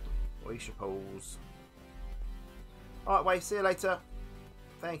 Oisha pools. Alright, Wade, see you later.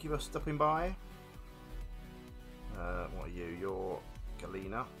 Thank you for stopping by. What are you? You're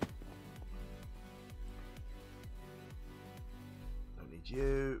Galena. Don't need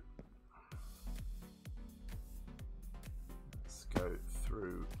you. Let's go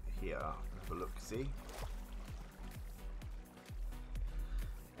through here. Have a look, see?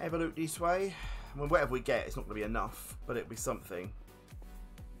 Have a look this way. I mean, whatever we get, it's not going to be enough, but it'll be something.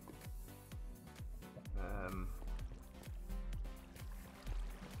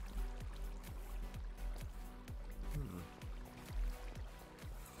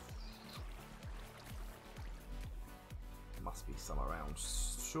 Must be some around,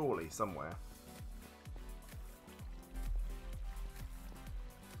 surely somewhere.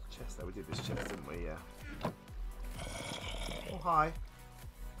 Chest there, we did this chest, didn't we? Yeah. Oh, hi.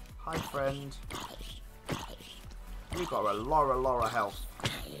 Hi, friend. You've got a lot of health.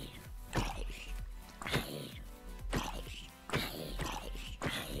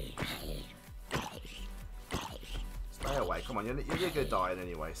 Stay away. Come on, you're good dying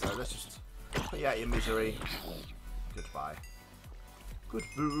anyway, so let's just put you out of your misery. Goodbye. Good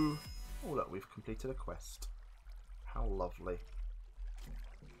boo. Oh, look, we've completed a quest. How lovely.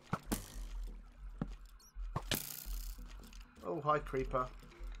 Oh, hi, creeper.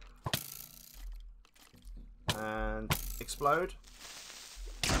 And explode.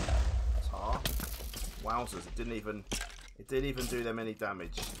 Tar. Wowzers! It didn't even do them any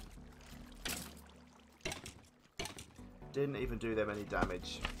damage. Didn't even do them any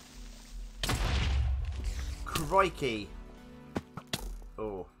damage. Crikey!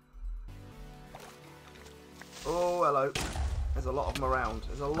 Oh. Oh, hello. There's a lot of them around.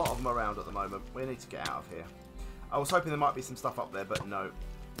 There's a lot of them around at the moment. We need to get out of here. I was hoping there might be some stuff up there, but no.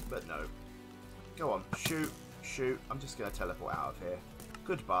 But no. Go on. Shoot. Shoot. I'm just going to teleport out of here.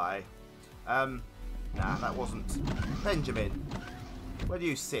 Goodbye. Nah, that wasn't... Benjamin. Where do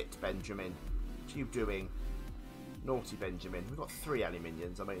you sit, Benjamin? What are you doing? Naughty Benjamin. We've got 3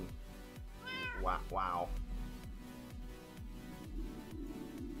 aluminiums. I mean... Wow.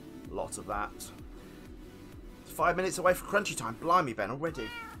 Lots of that. It's 5 minutes away from crunchy time. Blimey, Ben, already.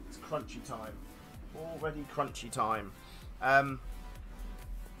 It's crunchy time. Already crunchy time. I'll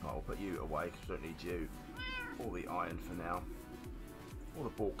put you away because I don't need you. All the iron for now. All the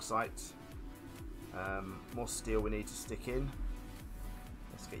bauxite. More steel we need to stick in.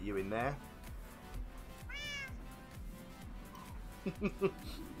 Let's get you in there.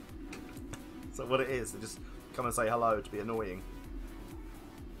 So what it is, they just come and say hello to be annoying.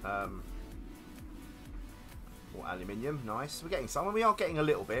 More aluminium, nice. We're getting some, and we are getting a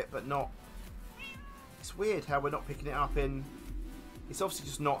little bit, but not. It's weird how we're not picking it up in. It's obviously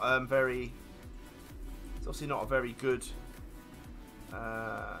just not very. It's obviously not a very good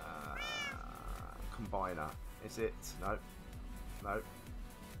combiner, is it? No, no.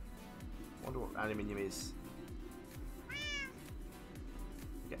 Wonder what aluminium is.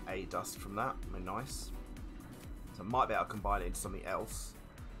 Get A dust from that. I mean, nice. So I might be able to combine it into something else,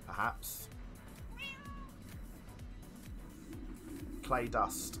 perhaps. Clay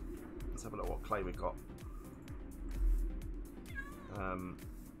dust. Let's have a look what clay we've got.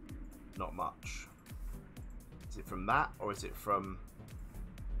 Not much. Is it from that, or is it from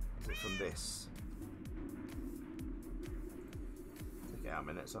this? Take it out a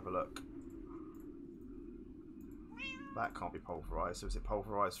minute. Let's have a look. That can't be pulverized. So is it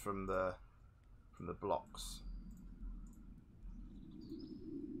pulverized from the blocks?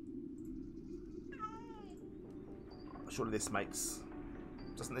 Surely this makes.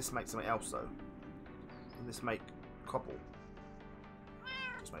 Doesn't this make something else though? Doesn't this make cobble?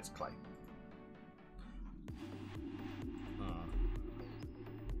 Just makes clay.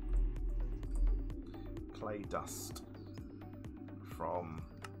 Clay dust from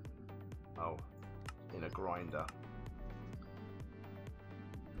in a grinder.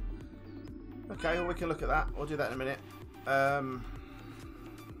 Okay, well, we can look at that. We'll do that in a minute.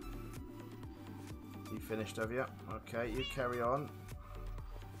 You finished, have you? Okay, you carry on.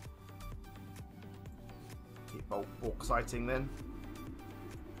 Keep bauxiting then.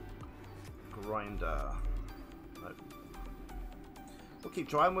 Grinder. Nope. We'll keep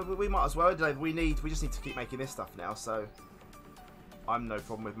trying. We might as well. We just need to keep making this stuff now. So I'm no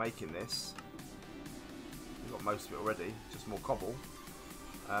problem with making this. We've got most of it already. Just more cobble.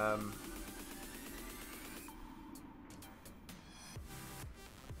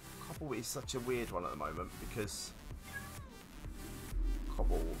 Cobble is such a weird one at the moment because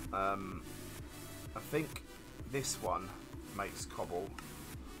cobble. I think this one makes cobble,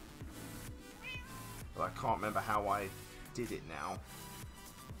 but I can't remember how I did it now.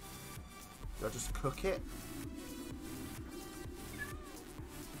 Do I just cook it?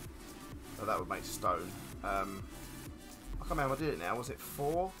 Oh, that would make stone. I can't remember how I did it now. Was it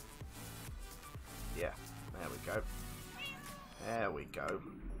 4? Yeah, there we go. There we go.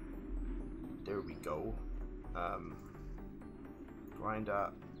 There we go.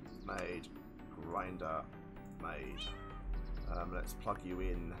 Grinder made. Grinder made. Let's plug you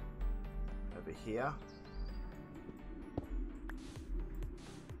in over here.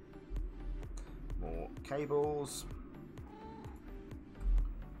 More cables.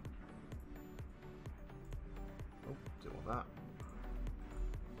 Oh, do all that.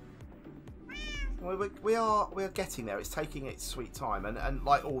 Well, we are getting there. It's taking its sweet time, and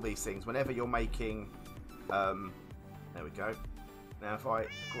like all these things, whenever you're making, there we go. Now if I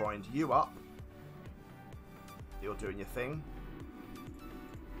grind you up, you're doing your thing.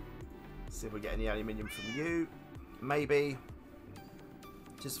 See if we get any aluminium from you. Maybe.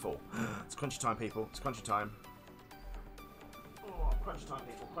 Just 4. It's crunchy time, people. It's crunchy time. Oh, crunchy time,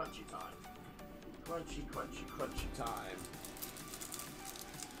 people. Crunchy time. Crunchy, crunchy, crunchy time.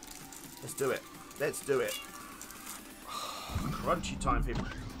 Let's do it. Let's do it. Crunchy time, people.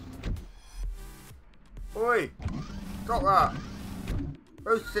 Oi! Stop that!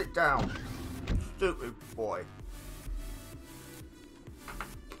 Go sit down. Stupid boy.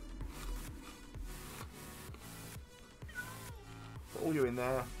 Put all you in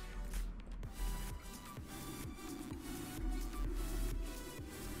there.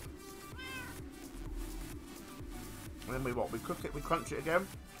 And then we what? We cook it, we crunch it again.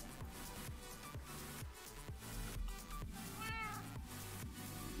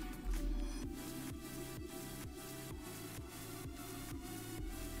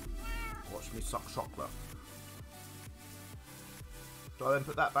 Watch me suck chocolate. Do I then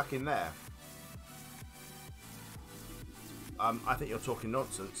put that back in there? I think you're talking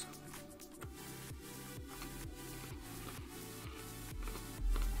nonsense.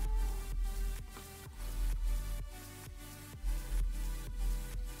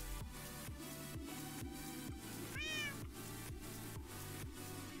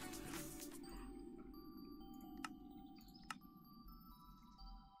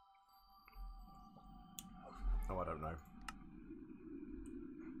 Oh, I don't know.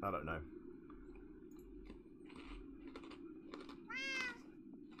 I don't know.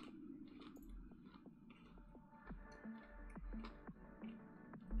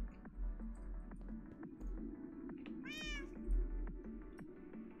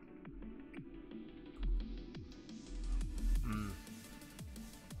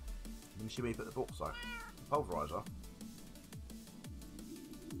 Should we put the bauxite? Pulverizer?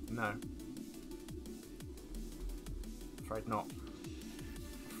 No. Afraid not.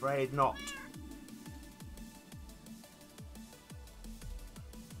 Afraid not.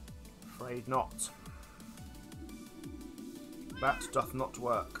 Afraid not. That doth not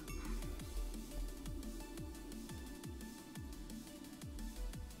work.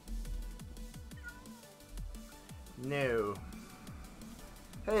 No.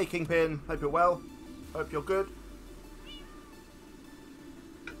 Hey Kingpin, hope you're well. Hope you're good.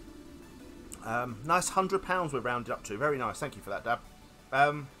 Nice £100 we're rounded up to. Very nice. Thank you for that, Dab.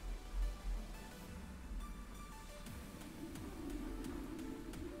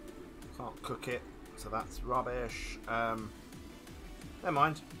 Can't cook it, so that's rubbish. Never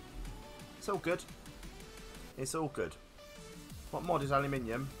mind. It's all good. It's all good. What mod is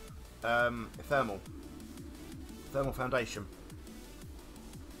aluminium? Thermal. Thermal foundation.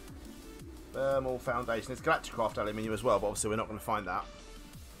 Thermal foundation. There's Galacticraft aluminium as well, but obviously we're not going to find that.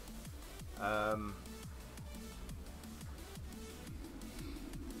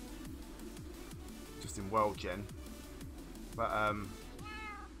 Just in World Gen. But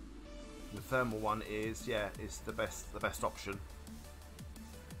the thermal one is the best option.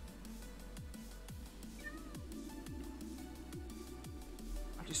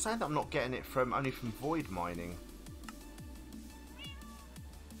 I'm just saying that I'm not getting it only from void mining.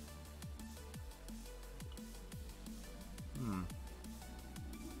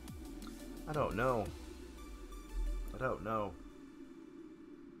 I don't know. I don't know.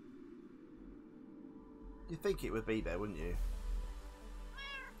 You'd think it would be there, wouldn't you?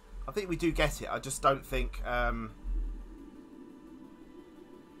 I think we do get it. I just don't think. I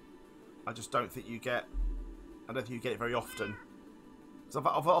just don't think you get. I don't think you get it very often. So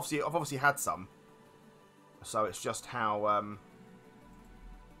I've obviously had some. So it's just how.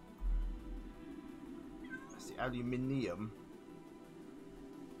 That's the aluminium.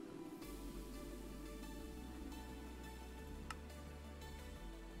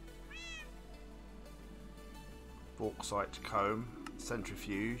 Bauxite comb,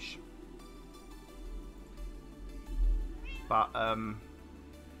 centrifuge, but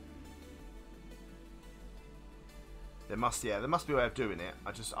there must be a way of doing it.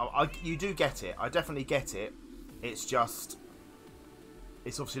 You do get it. I definitely get it. It's just,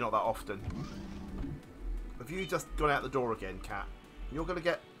 it's obviously not that often. Have you just gone out the door again, Cat? You're gonna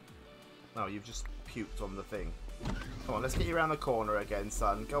get. No, you've just puked on the thing. Come on, let's get you around the corner again,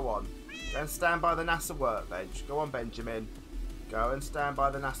 son. Go on. Go and stand by the NASA workbench. Go on, Benjamin. Go and stand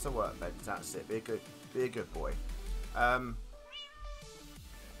by the NASA workbench. That's it. Be a good boy. And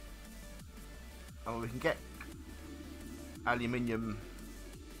we can get aluminium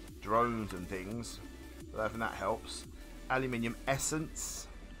drones and things. So I think that helps. Aluminium essence.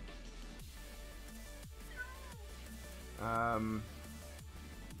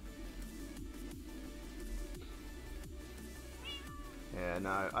 Yeah,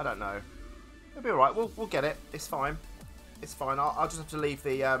 no, I don't know. It'll be alright. We'll get it. It's fine. It's fine. I'll just have to leave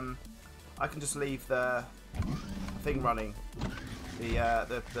the I can just leave the thing running.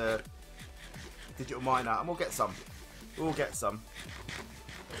 The digital miner, and we'll get some. We'll get some.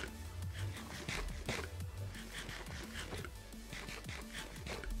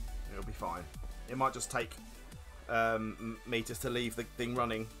 It'll be fine. It might just take me just to leave the thing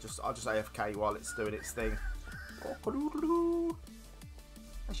running. I'll just AFK while it's doing its thing.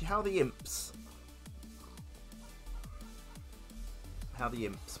 Actually, how are the imps? How are the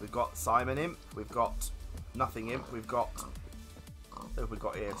imps? We've got Simon Imp. We've got Nothing Imp. We've got. Who have we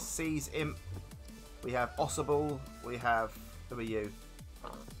got here? C's Imp. We have Ossable. We have. Who are you?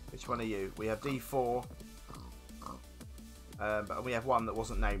 Which one are you? We have D4. But we have one that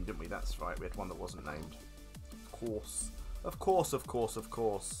wasn't named, didn't we? That's right. We had one that wasn't named. Of course. Of course. Of course. Of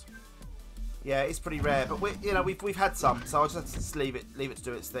course. Yeah, it's pretty rare, but we've had some, so I'll just leave it to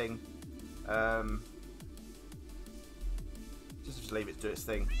do its thing. Just leave it to do its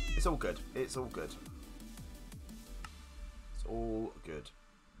thing. It's all good. It's all good. It's all good.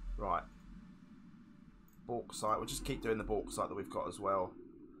 Right. Bauxite. We'll just keep doing the bauxite that we've got as well.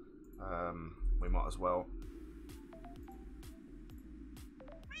 We might as well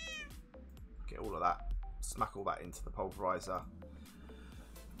get all of that. Smack all that into the pulverizer.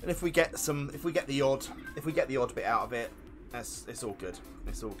 And if we get the odd bit out of it, it's all good.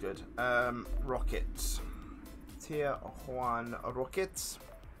 It's all good. Rockets. Tier 1 rockets.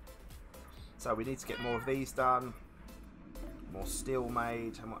 So we need to get more of these done. More steel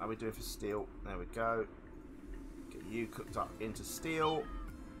made. And what are we doing for steel? There we go. Get you cooked up into steel.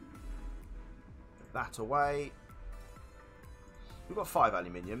 Put that away. We've got 5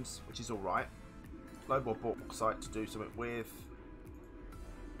 aluminiums, which is alright. Load more bauxite to do something with.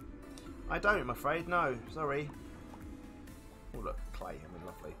 I don't, I'm afraid. No, sorry. Oh, look, clay. I mean,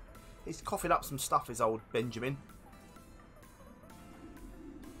 lovely. He's coughing up some stuff, his old Benjamin.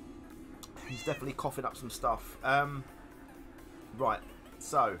 He's definitely coughing up some stuff. Right,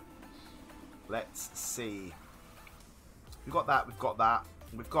 so let's see. We've got that. We've got that.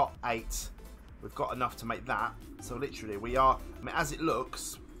 We've got 8. We've got enough to make that. So literally, we are. I mean, as it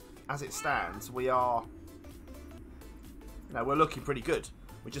looks, as it stands, we are. You know, we're looking pretty good.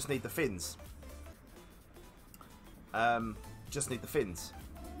 We just need the fins. Just need the fins.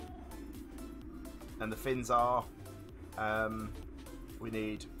 And the fins are. We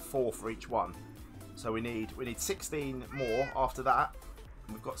need 4 for each one. So we need 16 more after that.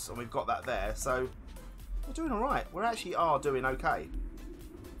 And we've got that there. So we're doing all right. We actually are doing okay.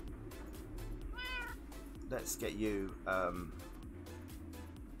 Let's get you. Hang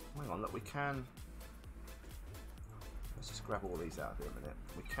on, look, we can. Let's just grab all these out of here a minute.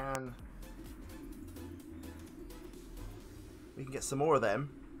 We can get some more of them.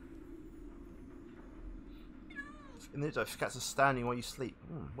 And these cats are standing while you sleep.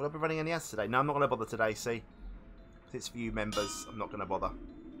 Will I be running any ads today? No, I'm not going to bother today, see. If it's for you members, I'm not going to bother.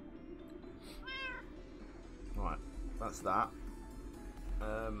 Right, that's that.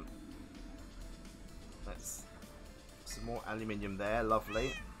 Let's some more aluminium there,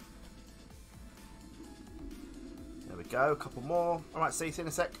 lovely. There we go, a couple more. Alright, see you in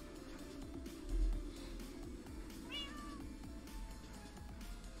a sec.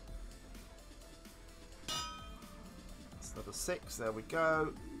 That's another 6, there we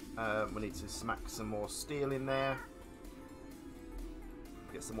go. We need to smack some more steel in there.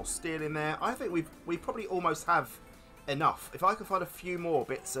 Get some more steel in there. I think we probably almost have enough. If I can find a few more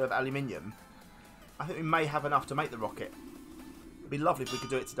bits of aluminium, I think we may have enough to make the rocket. It'd be lovely if we could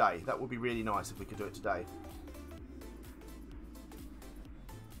do it today. That would be really nice if we could do it today.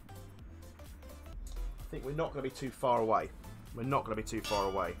 I think we're not going to be too far away. We're not going to be too far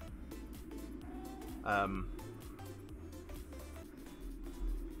away.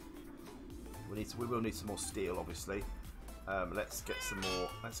 We will need some more steel, obviously. Let's get some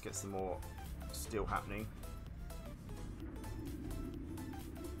more steel happening.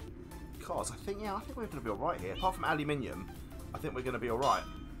 Because I think we're going to be all right here. Apart from aluminium, I think we're going to be all right.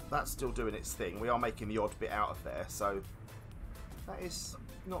 That's still doing its thing. We are making the odd bit out of there, so that is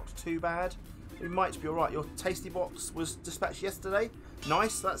not too bad. We might be all right. Your tasty box was dispatched yesterday.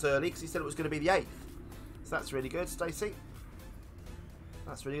 Nice. That's early because he said it was going to be the 8th. So that's really good, Stacey.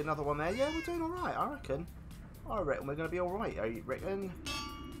 That's really another one there. Yeah, we're doing all right, I reckon. I reckon we're going to be all right. I reckon. So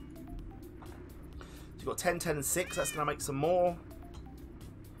you've got 10, 10, and 6. That's going to make some more.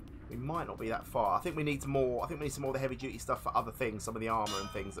 We might not be that far. I think we need more. I think we need some more of the heavy-duty stuff for other things. Some of the armour and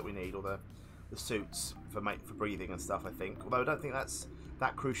things that we need, or the suits for breathing and stuff. I think. Although I don't think that's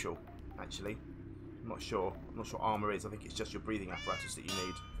that crucial. Actually, I'm not sure. I'm not sure what armour is. I think it's just your breathing apparatus that you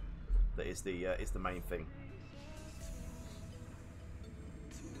need. That is the main thing.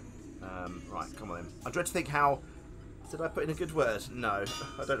 Right, come on then. I dread to think how. Did I put in a good word? No,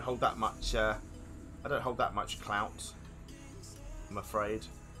 I don't hold that much. I don't hold that much clout, I'm afraid.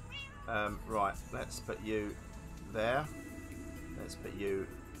 Right, let's put you there. Let's put you.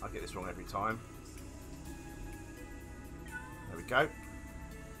 I get this wrong every time. There we go.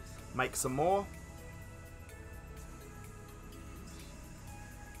 Make some more.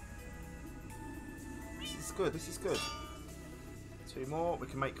 This is good. This is good. 2 more. We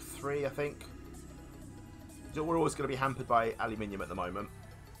can make 3, I think. We're always going to be hampered by aluminium at the moment.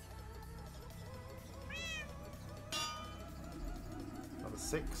 Another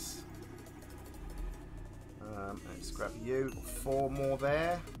 6. Let's grab you. 4 more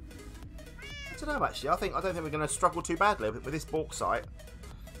there. I don't know actually. I don't think we're going to struggle too badly with this bauxite.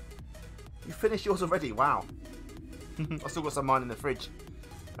 You finished yours already? Wow. I've still got some mine in the fridge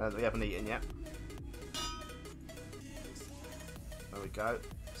that we haven't eaten yet. There we go.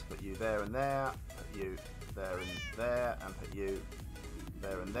 Let's put you there and there. Put you there and there. And put you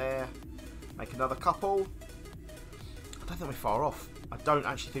there and there. Make another couple. I don't think we're far off. I don't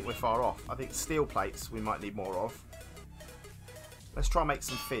actually think we're far off. I think steel plates we might need more of. Let's try and make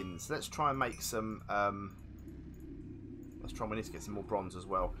some fins. Let's try and make some... we need to get some more bronze as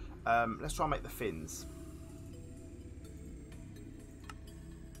well. Let's try and make the fins.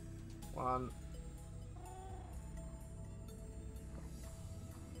 1,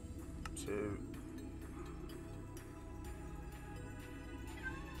 2,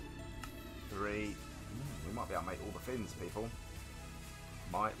 3. We might be able to make all the fins, people.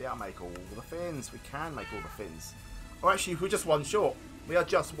 Might be able to make all the fins. We can make all the fins. Or actually, we're just 1 short. We are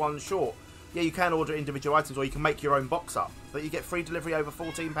just 1 short. Yeah, you can order individual items, or you can make your own box up. But you get free delivery over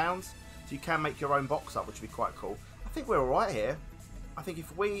 £14, so you can make your own box up, which would be quite cool. I think we're all right here. I think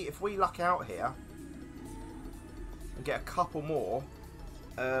if we luck out here and get a couple more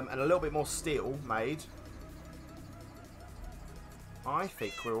and a little bit more steel made, I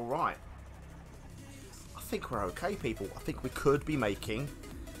think we're all right. I think we're okay, people. I think we could be making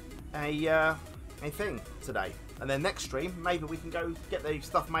a thing today. And then next stream, maybe we can go get the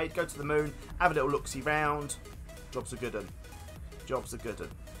stuff made, go to the moon, have a little look-see round. Jobs are good un. Jobs are good un.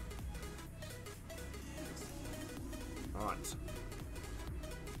 Alright. Let's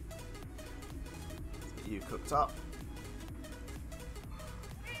get you cooked up.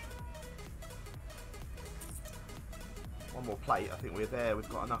 One more plate, I think we're there. We've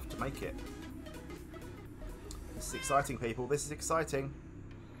got enough to make it. This is exciting, people. This is exciting.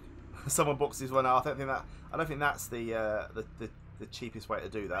 Someone boxes one out. I don't think that's the cheapest way to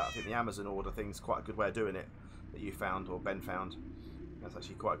do that. I think the Amazon order thing's quite a good way of doing it that you found, or Ben found. That's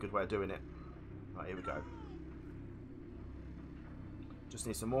actually quite a good way of doing it. Right, here we go. Just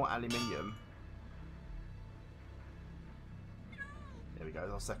need some more aluminium. There we go.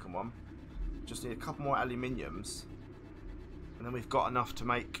 There's our second one. Just need a couple more aluminiums, and then we've got enough to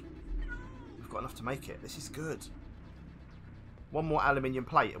make. We've got enough to make it. This is good. 1 more aluminium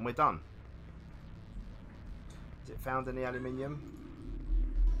plate and we're done. Has it found any aluminium?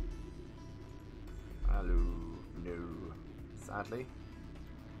 No. Sadly.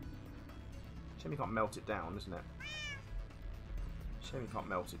 Shame you can't melt it down, isn't it? Shame you can't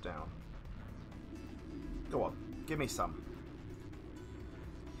melt it down. Go on, give me some.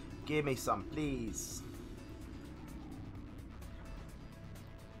 Give me some, please.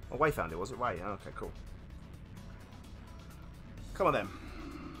 Oh, Way found it, was it? Way. Oh, okay, cool. Come on then.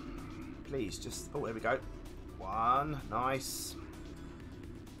 Please, just... Oh, there we go. One. Nice.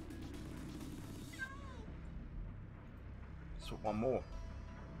 Just one more.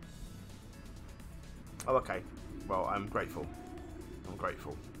 Oh, okay. Well, I'm grateful. I'm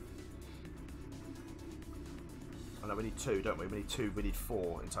grateful. I know we need 2, don't we? We need 2. We need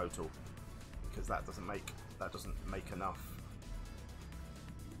 4 in total, because that doesn't make enough.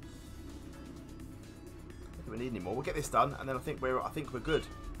 I don't think we need any more. We'll get this done, and then I think we're good. I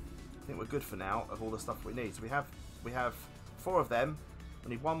think we're good for now of all the stuff we need. So we have 4 of them. We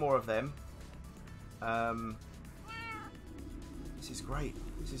need 1 more of them. This is great.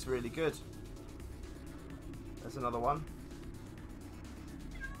 This is really good. There's another one.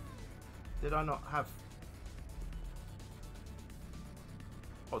 Did I not have?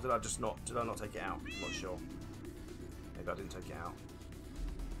 Or did I just not? Did I not take it out? I'm not sure. Maybe I didn't take it out.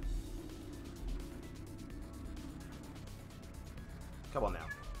 Come on now.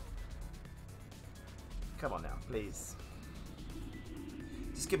 Come on now, please.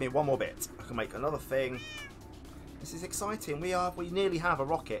 Just give me 1 more bit. I can make another thing. This is exciting. We nearly have a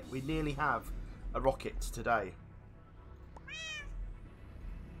rocket. We nearly have a rocket today.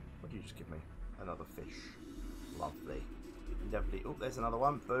 What did you just give me? Another fish. Lovely. Lovely. Oh, there's another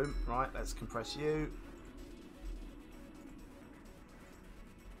one. Boom. Right, let's compress you.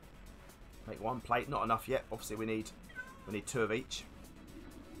 Make 1 plate. Not enough yet. Obviously, we need 2 of each.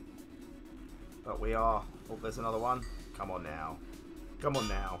 But we are... Oh, there's another one. Come on now. Come on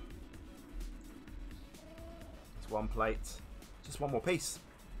now. It's 1 plate. Just 1 more piece.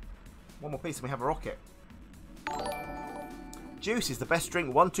 1 more piece and we have a rocket. Juice is the best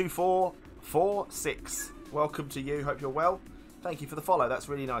drink. 12446. Welcome to you. Hope you're well. Thank you for the follow. That's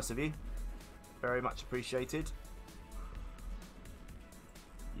really nice of you. Very much appreciated.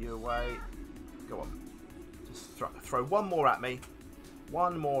 You away. Go on. Just throw 1 more at me.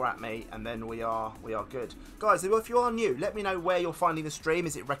 1 more at me, and then we are good, guys. If you are new, let me know where you're finding the stream.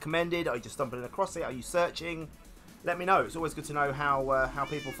 Is it recommended? Are you just stumbling across it? Are you searching? Let me know. It's always good to know how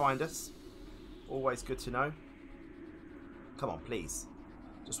people find us. Always good to know. Come on, please.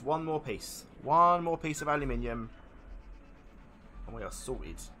 Just 1 more piece. 1 more piece of aluminium, and we are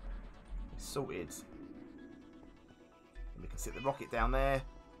sorted. Sorted. And we can sit the rocket down there.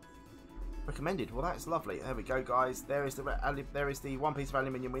 Recommended. Well, that's lovely. There we go, guys. There is the 1 piece of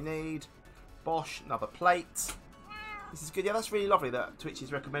aluminium we need. Bosh, another plate. This is good. Yeah, that's really lovely that Twitch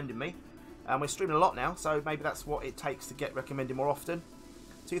is recommending me. And we're streaming a lot now, so maybe that's what it takes to get recommended more often.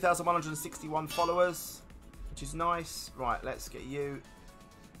 2,161 followers, which is nice. Right, let's get you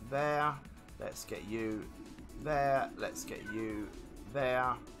there. Let's get you there. Let's get you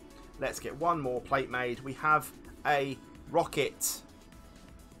there. Let's get 1 more plate made. We have a rocket.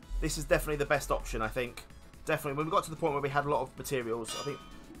 This is definitely the best option, I think. Definitely. When we got to the point where we had a lot of materials, I think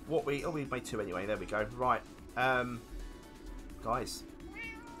what we... Oh, we made 2 anyway. There we go. Right. Guys.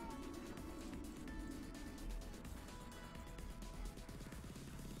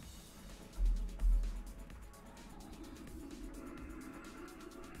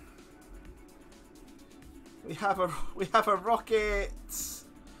 We have a rocket.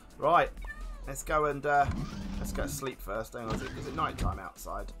 Right. Let's go and let's go to sleep first. Hang on, is it night time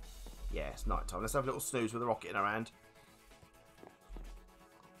outside? Yeah, it's night time. Let's have a little snooze with a rocket in our hand.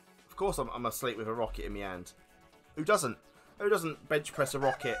 Of course, I'm asleep with a rocket in my hand. Who doesn't? Who doesn't bench press a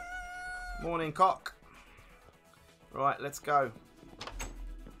rocket? Morning, cock. Right, let's go. I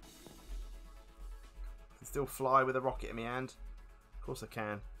can still fly with a rocket in my hand. Of course I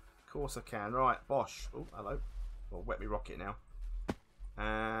can. Of course I can. Right, bosh. Oh, hello. Well, wet me rocket now.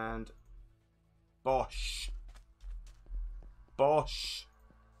 And bosh. Bosh.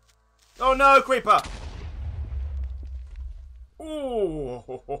 Oh no, creeper! Ooh.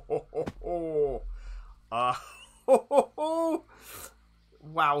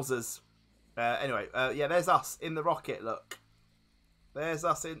 Wowzers. Anyway, yeah, there's us in the rocket, look. There's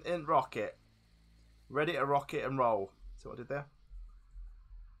us in rocket. Ready to rocket and roll. See what I did there?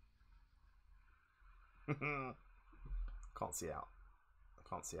 Can't see out. I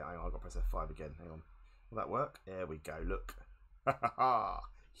can't see out. Hang on, I've got to press F5 again. Hang on. Will that work? There we go, look.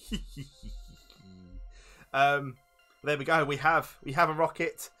 There we go. We have a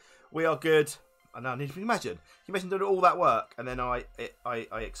rocket. We are good. And now, can you imagine? Can you imagine doing all that work and then I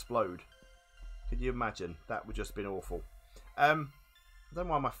explode? Could you imagine? That would just been awful. I don't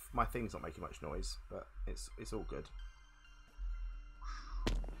know why my thing's not making much noise, but it's all good.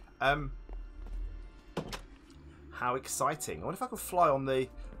 How exciting! I wonder if I could fly on the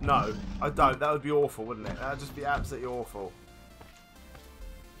No, I don't. That would be awful, wouldn't it? That would just be absolutely awful.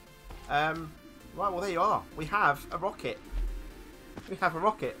 Right, well, there you are. We have a rocket. We have a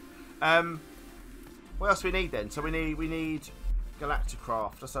rocket. What else do we need then? So we need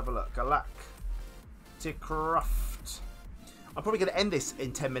Galacticraft. Let's have a look. Galacticraft. I'm probably going to end this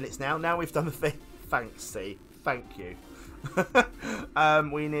in 10 minutes now. Now we've done the thing. Thanks, C. Thank you.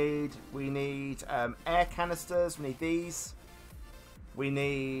 We need air canisters. We need these. We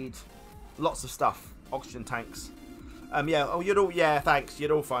need lots of stuff. Oxygen tanks. Yeah. Oh, thanks.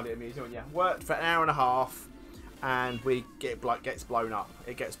 You'd all find it amusing, wouldn't you? Worked for an hour and a half, and gets blown up.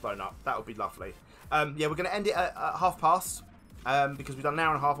 It gets blown up. That would be lovely. Yeah, we're going to end it at 30:30 because we've done an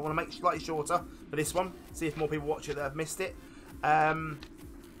hour and a half. I want to make it slightly shorter for this one. See if more people watch it that have missed it. And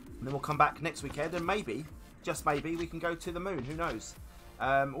then we'll come back next weekend, and maybe, just maybe, we can go to the moon. Who knows?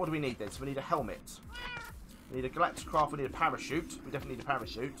 What do we need then? So we need a helmet. We need a Galacticraft. We need a parachute. We definitely need a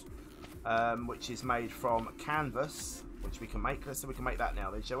parachute, which is made from canvas, which we can make. So we can make that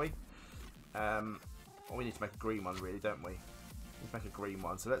now then, shall we? Well, we need to make a green one, really, don't we? Let's make a green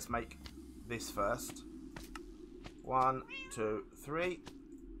one. So let's make this first. 1, 2, 3.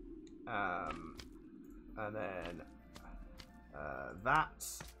 And then that.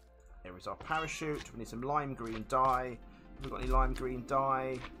 Here is our parachute. We need some lime green dye. Have we got any lime green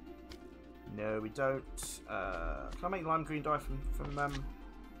dye? No, we don't. Can I make lime green dye from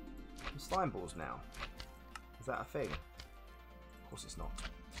slime balls now? Is that a thing? Of course it's not.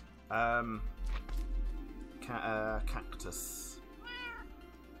 Cactus.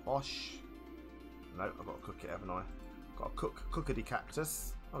 Bosh. No, I've got to cook it, haven't I? Got to cookity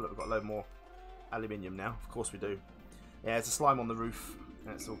cactus. Oh look, we've got a load more aluminium now. Of course we do. Yeah, it's a slime on the roof.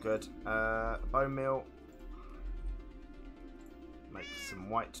 That's all good. Bone meal. Make some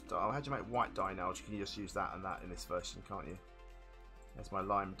white dye. Oh, how do you make white dye now? You can just use that and that in this version, can't you? There's my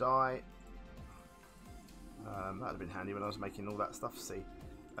lime dye. That would have been handy when I was making all that stuff. See,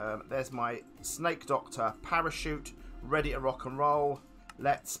 there's my Snake Doctor parachute, ready to rock and roll.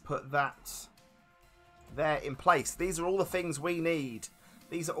 Let's put that there in place. These are all the things we need.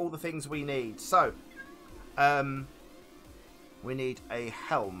 These are all the things we need. So, we need a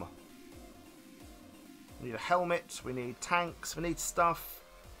helm. We need a helmet. We need tanks. We need stuff.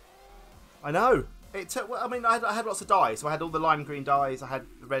 I know. It took. I mean, I had lots of dyes. So I had all the lime green dyes. I had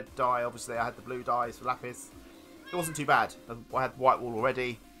the red dye. Obviously, I had the blue dyes for lapis. It wasn't too bad. I had white wool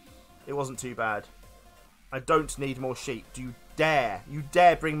already. It wasn't too bad. I don't need more sheep. Do you dare? You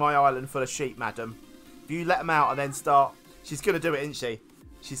dare bring my island full of sheep, madam? If you let them out and then start, she's gonna do it, isn't she?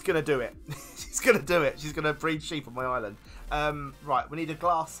 She's gonna do it. She's gonna do it. She's gonna breed sheep on my island. Right. We need a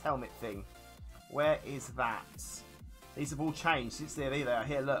glass helmet thing. Where is that? These have all changed since there they are.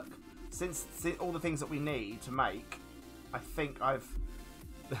 Here, look. Since all the things that we need to make, I think I've...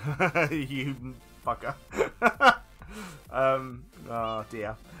 you fucker. Oh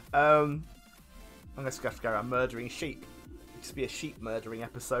dear. I'm just going to go around murdering sheep. It could be a sheep murdering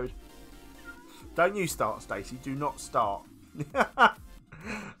episode. Don't you start, Stacey. Do not start.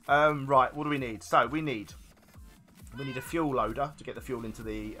 Right, what do we need? So we need a fuel loader to get the fuel into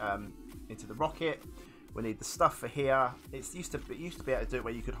the rocket. We need the stuff for here. It used to be able to do it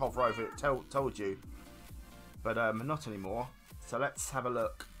where you could hover over it. Told you, but not anymore. So let's have a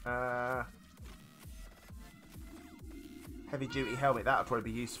look. Heavy duty helmet. That would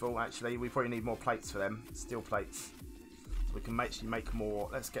probably be useful. Actually, we probably need more plates for them. Steel plates. So we can actually make more.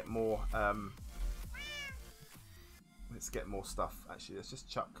 Let's get more. Let's get more stuff. Actually, let's just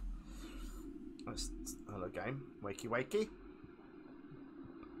chuck. Hello, game. Wakey, wakey.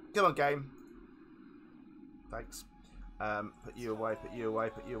 Come on, game. Thanks. Put you away, put you away,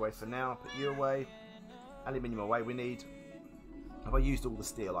 put you away for now. Put you away. Aluminium away. We need... Have I used all the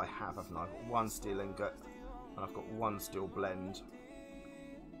steel? I have, haven't I? I've got one steel ingot. And I've got one steel blend.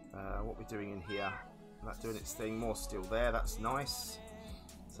 What we're doing in here. That's doing its thing. More steel there. That's nice.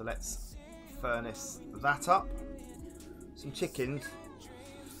 So let's furnace that up. Some chickens.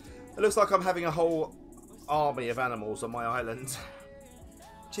 It looks like I'm having a whole army of animals on my island.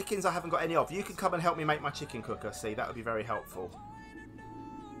 Chickens I haven't got any of. You can come and help me make my chicken cooker. See, that would be very helpful.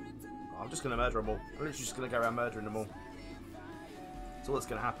 I'm just going to murder them all. I'm literally just going to go around murdering them all. That's all that's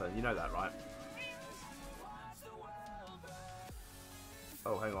going to happen. You know that, right?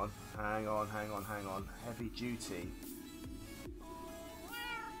 Oh, hang on. Hang on, hang on, hang on. Heavy duty.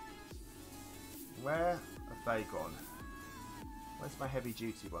 Where have they gone? Where's my heavy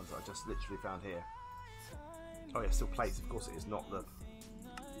duty ones that I just literally found here? Oh yeah, still plates. Of course it is. Not that.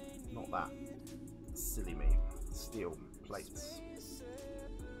 Silly me. Steel plates.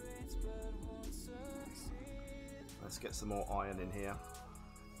 Let's get some more iron in here.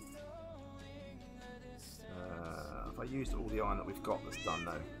 we've used all the iron that we've got that's done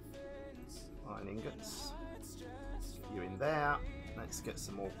though. Iron ingots. Get you in there. Let's get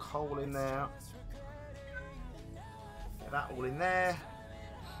some more coal in there. Get that all in there.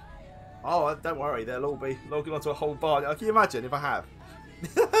 Oh, don't worry, they'll all be logging onto a whole bar. Can you imagine if I have?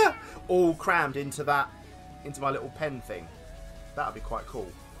 All crammed into my little pen thing. That would be quite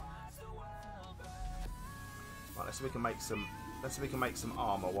cool. Right, let's see if we can make some. Let's see if we can make some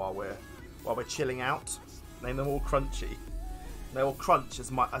armor while we're chilling out. Name them all Crunchy. They all crunch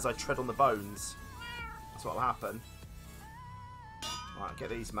as I tread on the bones. That's what'll happen. Right, get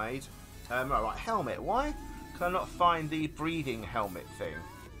these made. Right, helmet. Why can I not find the breathing helmet thing?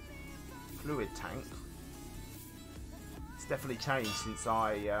 Fluid tank. It's definitely changed since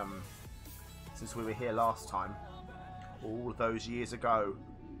since we were here last time. All of those years ago.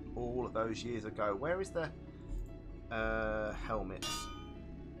 All of those years ago. Where is the helmet?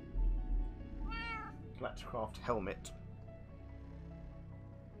 Galacticraft helmet.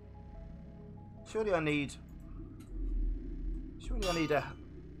 Surely I need a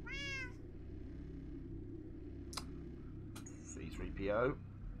C3PO.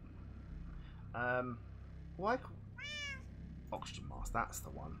 Why? Oxygen mask, that's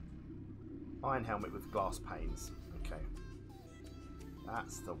the one. Iron helmet with glass panes. Okay.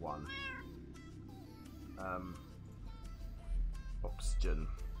 That's the one. Oxygen.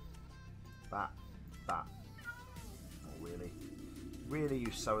 That. Oh, really? Really,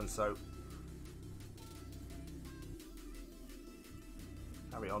 you so-and-so?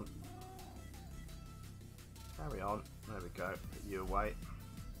 Carry on. Carry on. There we go. Put you away.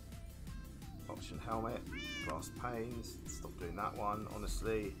 Oxygen helmet. Glass panes. Stop doing that one,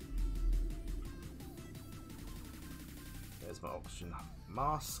 honestly. There's my oxygen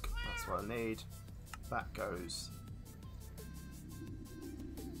mask. That's what I need. That goes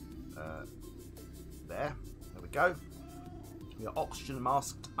there. There we go. We are oxygen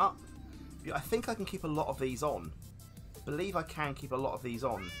masked up. I think I can keep a lot of these on. I believe I can keep a lot of these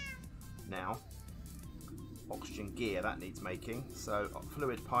on now. Oxygen gear, that needs making. So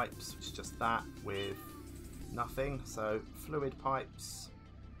fluid pipes, which is just that with nothing. So fluid pipes,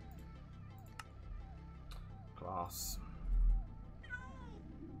 glass,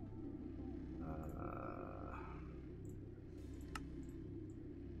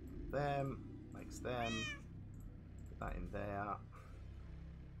 them, makes them, put that in there,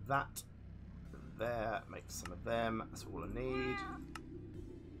 that there, makes some of them, that's all I need.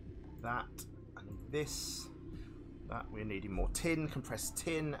 That, I need this, that, we're needing more tin, compressed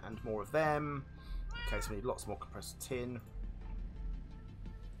tin, and more of them. Okay, so we need lots more compressed tin.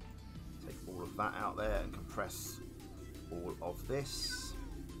 Take all of that out there and compress all of this.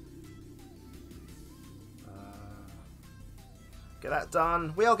 Get that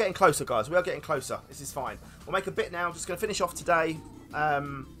done. We are getting closer, guys. We are getting closer. This is fine. We'll make a bit now. Just going to finish off today.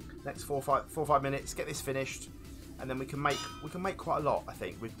 Next 4 or 5 minutes. Get this finished, and then we can make quite a lot. I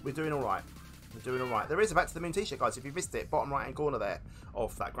think we're doing all right. We're doing all right. There is a Back to the Moon T-shirt, guys. If you missed it, bottom right hand corner there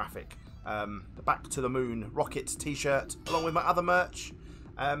of that graphic. The Back to the Moon Rocket T-shirt, along with my other merch.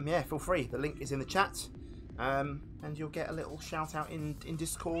 Yeah, feel free. The link is in the chat, and you'll get a little shout out in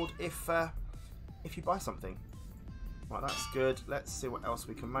Discord if you buy something. Right, that's good. Let's see what else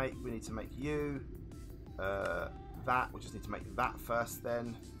we can make. We need to make you. That. We just need to make that first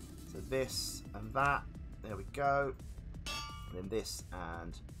then. So this and that. There we go. And then this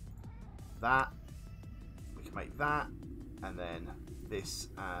and that. We can make that. And then this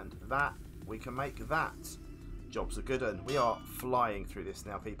and that. We can make that. Job's a good one. We are flying through this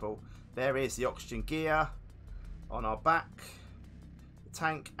now, people. There is the oxygen gear on our back. The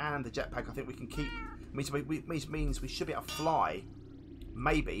tank and the jetpack I think we can keep. Means we should be able to fly,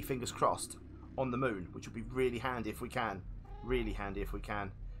 maybe, fingers crossed, on the moon, which would be really handy if we can. Really handy if we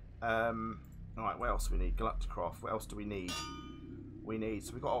can. Alright, what else do we need? Galacticraft. What else do we need?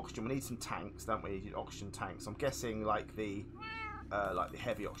 So we've got oxygen. We need some tanks, don't we? We need oxygen tanks. I'm guessing like the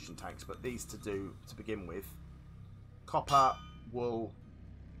heavy oxygen tanks, but these to begin with. Copper, wool.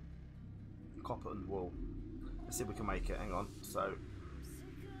 Copper and wool. Let's see if we can make it. Hang on. So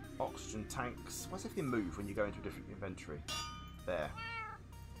oxygen tanks. Why does everything move when you go into a different inventory? There.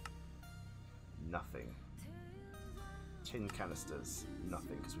 Nothing. Tin canisters.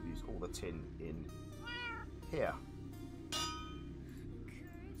 Nothing, because we've used all the tin in here.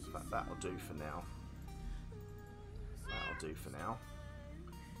 That'll do for now. That'll do for now.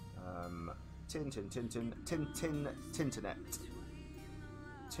 Tintinet.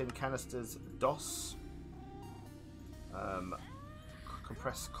 Tin canisters. DOS.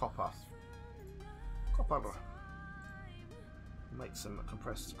 Compressed copper. Make some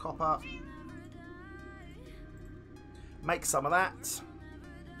compressed copper. Make some of that.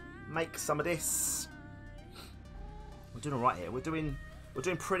 Make some of this. We're doing all right here. We're doing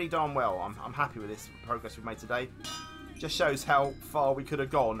pretty darn well. I'm happy with this progress we've made today. Just shows how far we could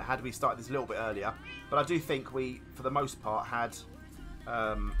have gone had we started this a little bit earlier. But I do think we, for the most part, had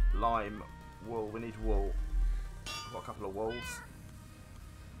lime, wool. We need wool. I've got a couple of wools.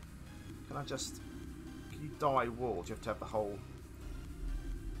 Can you dye wool? Do you have to have the whole...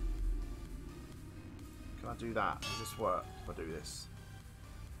 Can I do that? Does this work if I do this?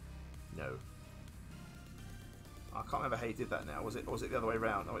 No. I can't remember how you did that now. Or was it the other way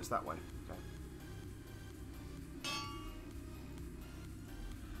around? Oh, it's that way. Okay.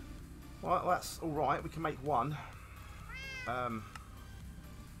 Well, that's alright. We can make one.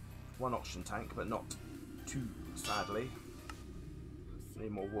 One oxygen tank, but not two, sadly.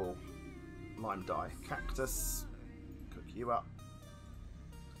 Need more wool. Lime dye. Cactus. Cook you up.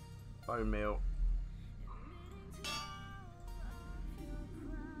 Bone meal.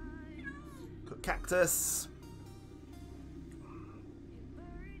 Cook cactus.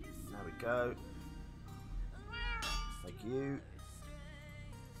 There we go. Make you.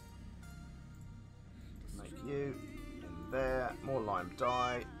 Make you. In there. More lime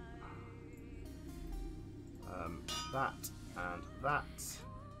dye. That and that.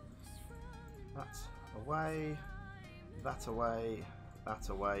 That away. That away. That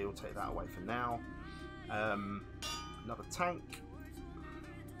away. We'll take that away for now. Another tank.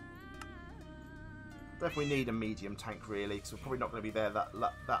 Definitely need a medium tank really, because we're probably not going to be there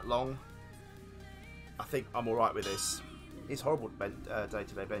that long. I think I'm alright with this. It's horrible day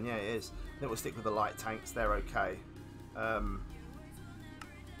today, Ben. Yeah, it is. I think we'll stick with the light tanks. They're okay.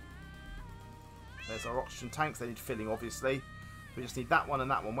 There's our oxygen tanks. They need filling, obviously. We just need that one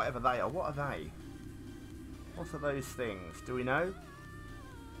and that one, whatever they are. What are they? What are those things? Do we know?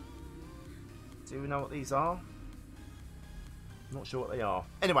 Do we know what these are? Not sure what they are.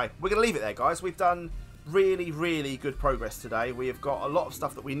 Anyway, we're going to leave it there, guys. We've done really, really good progress today. We have got a lot of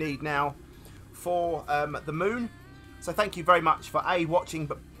stuff that we need now for the moon. So thank you very much for watching,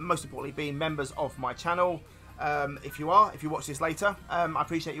 but most importantly being members of my channel. If you watch this later, I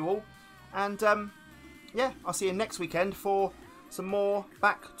appreciate you all. And yeah, I'll see you next weekend for some more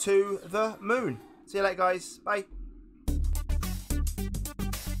Back to the Moon. See you later, guys. Bye.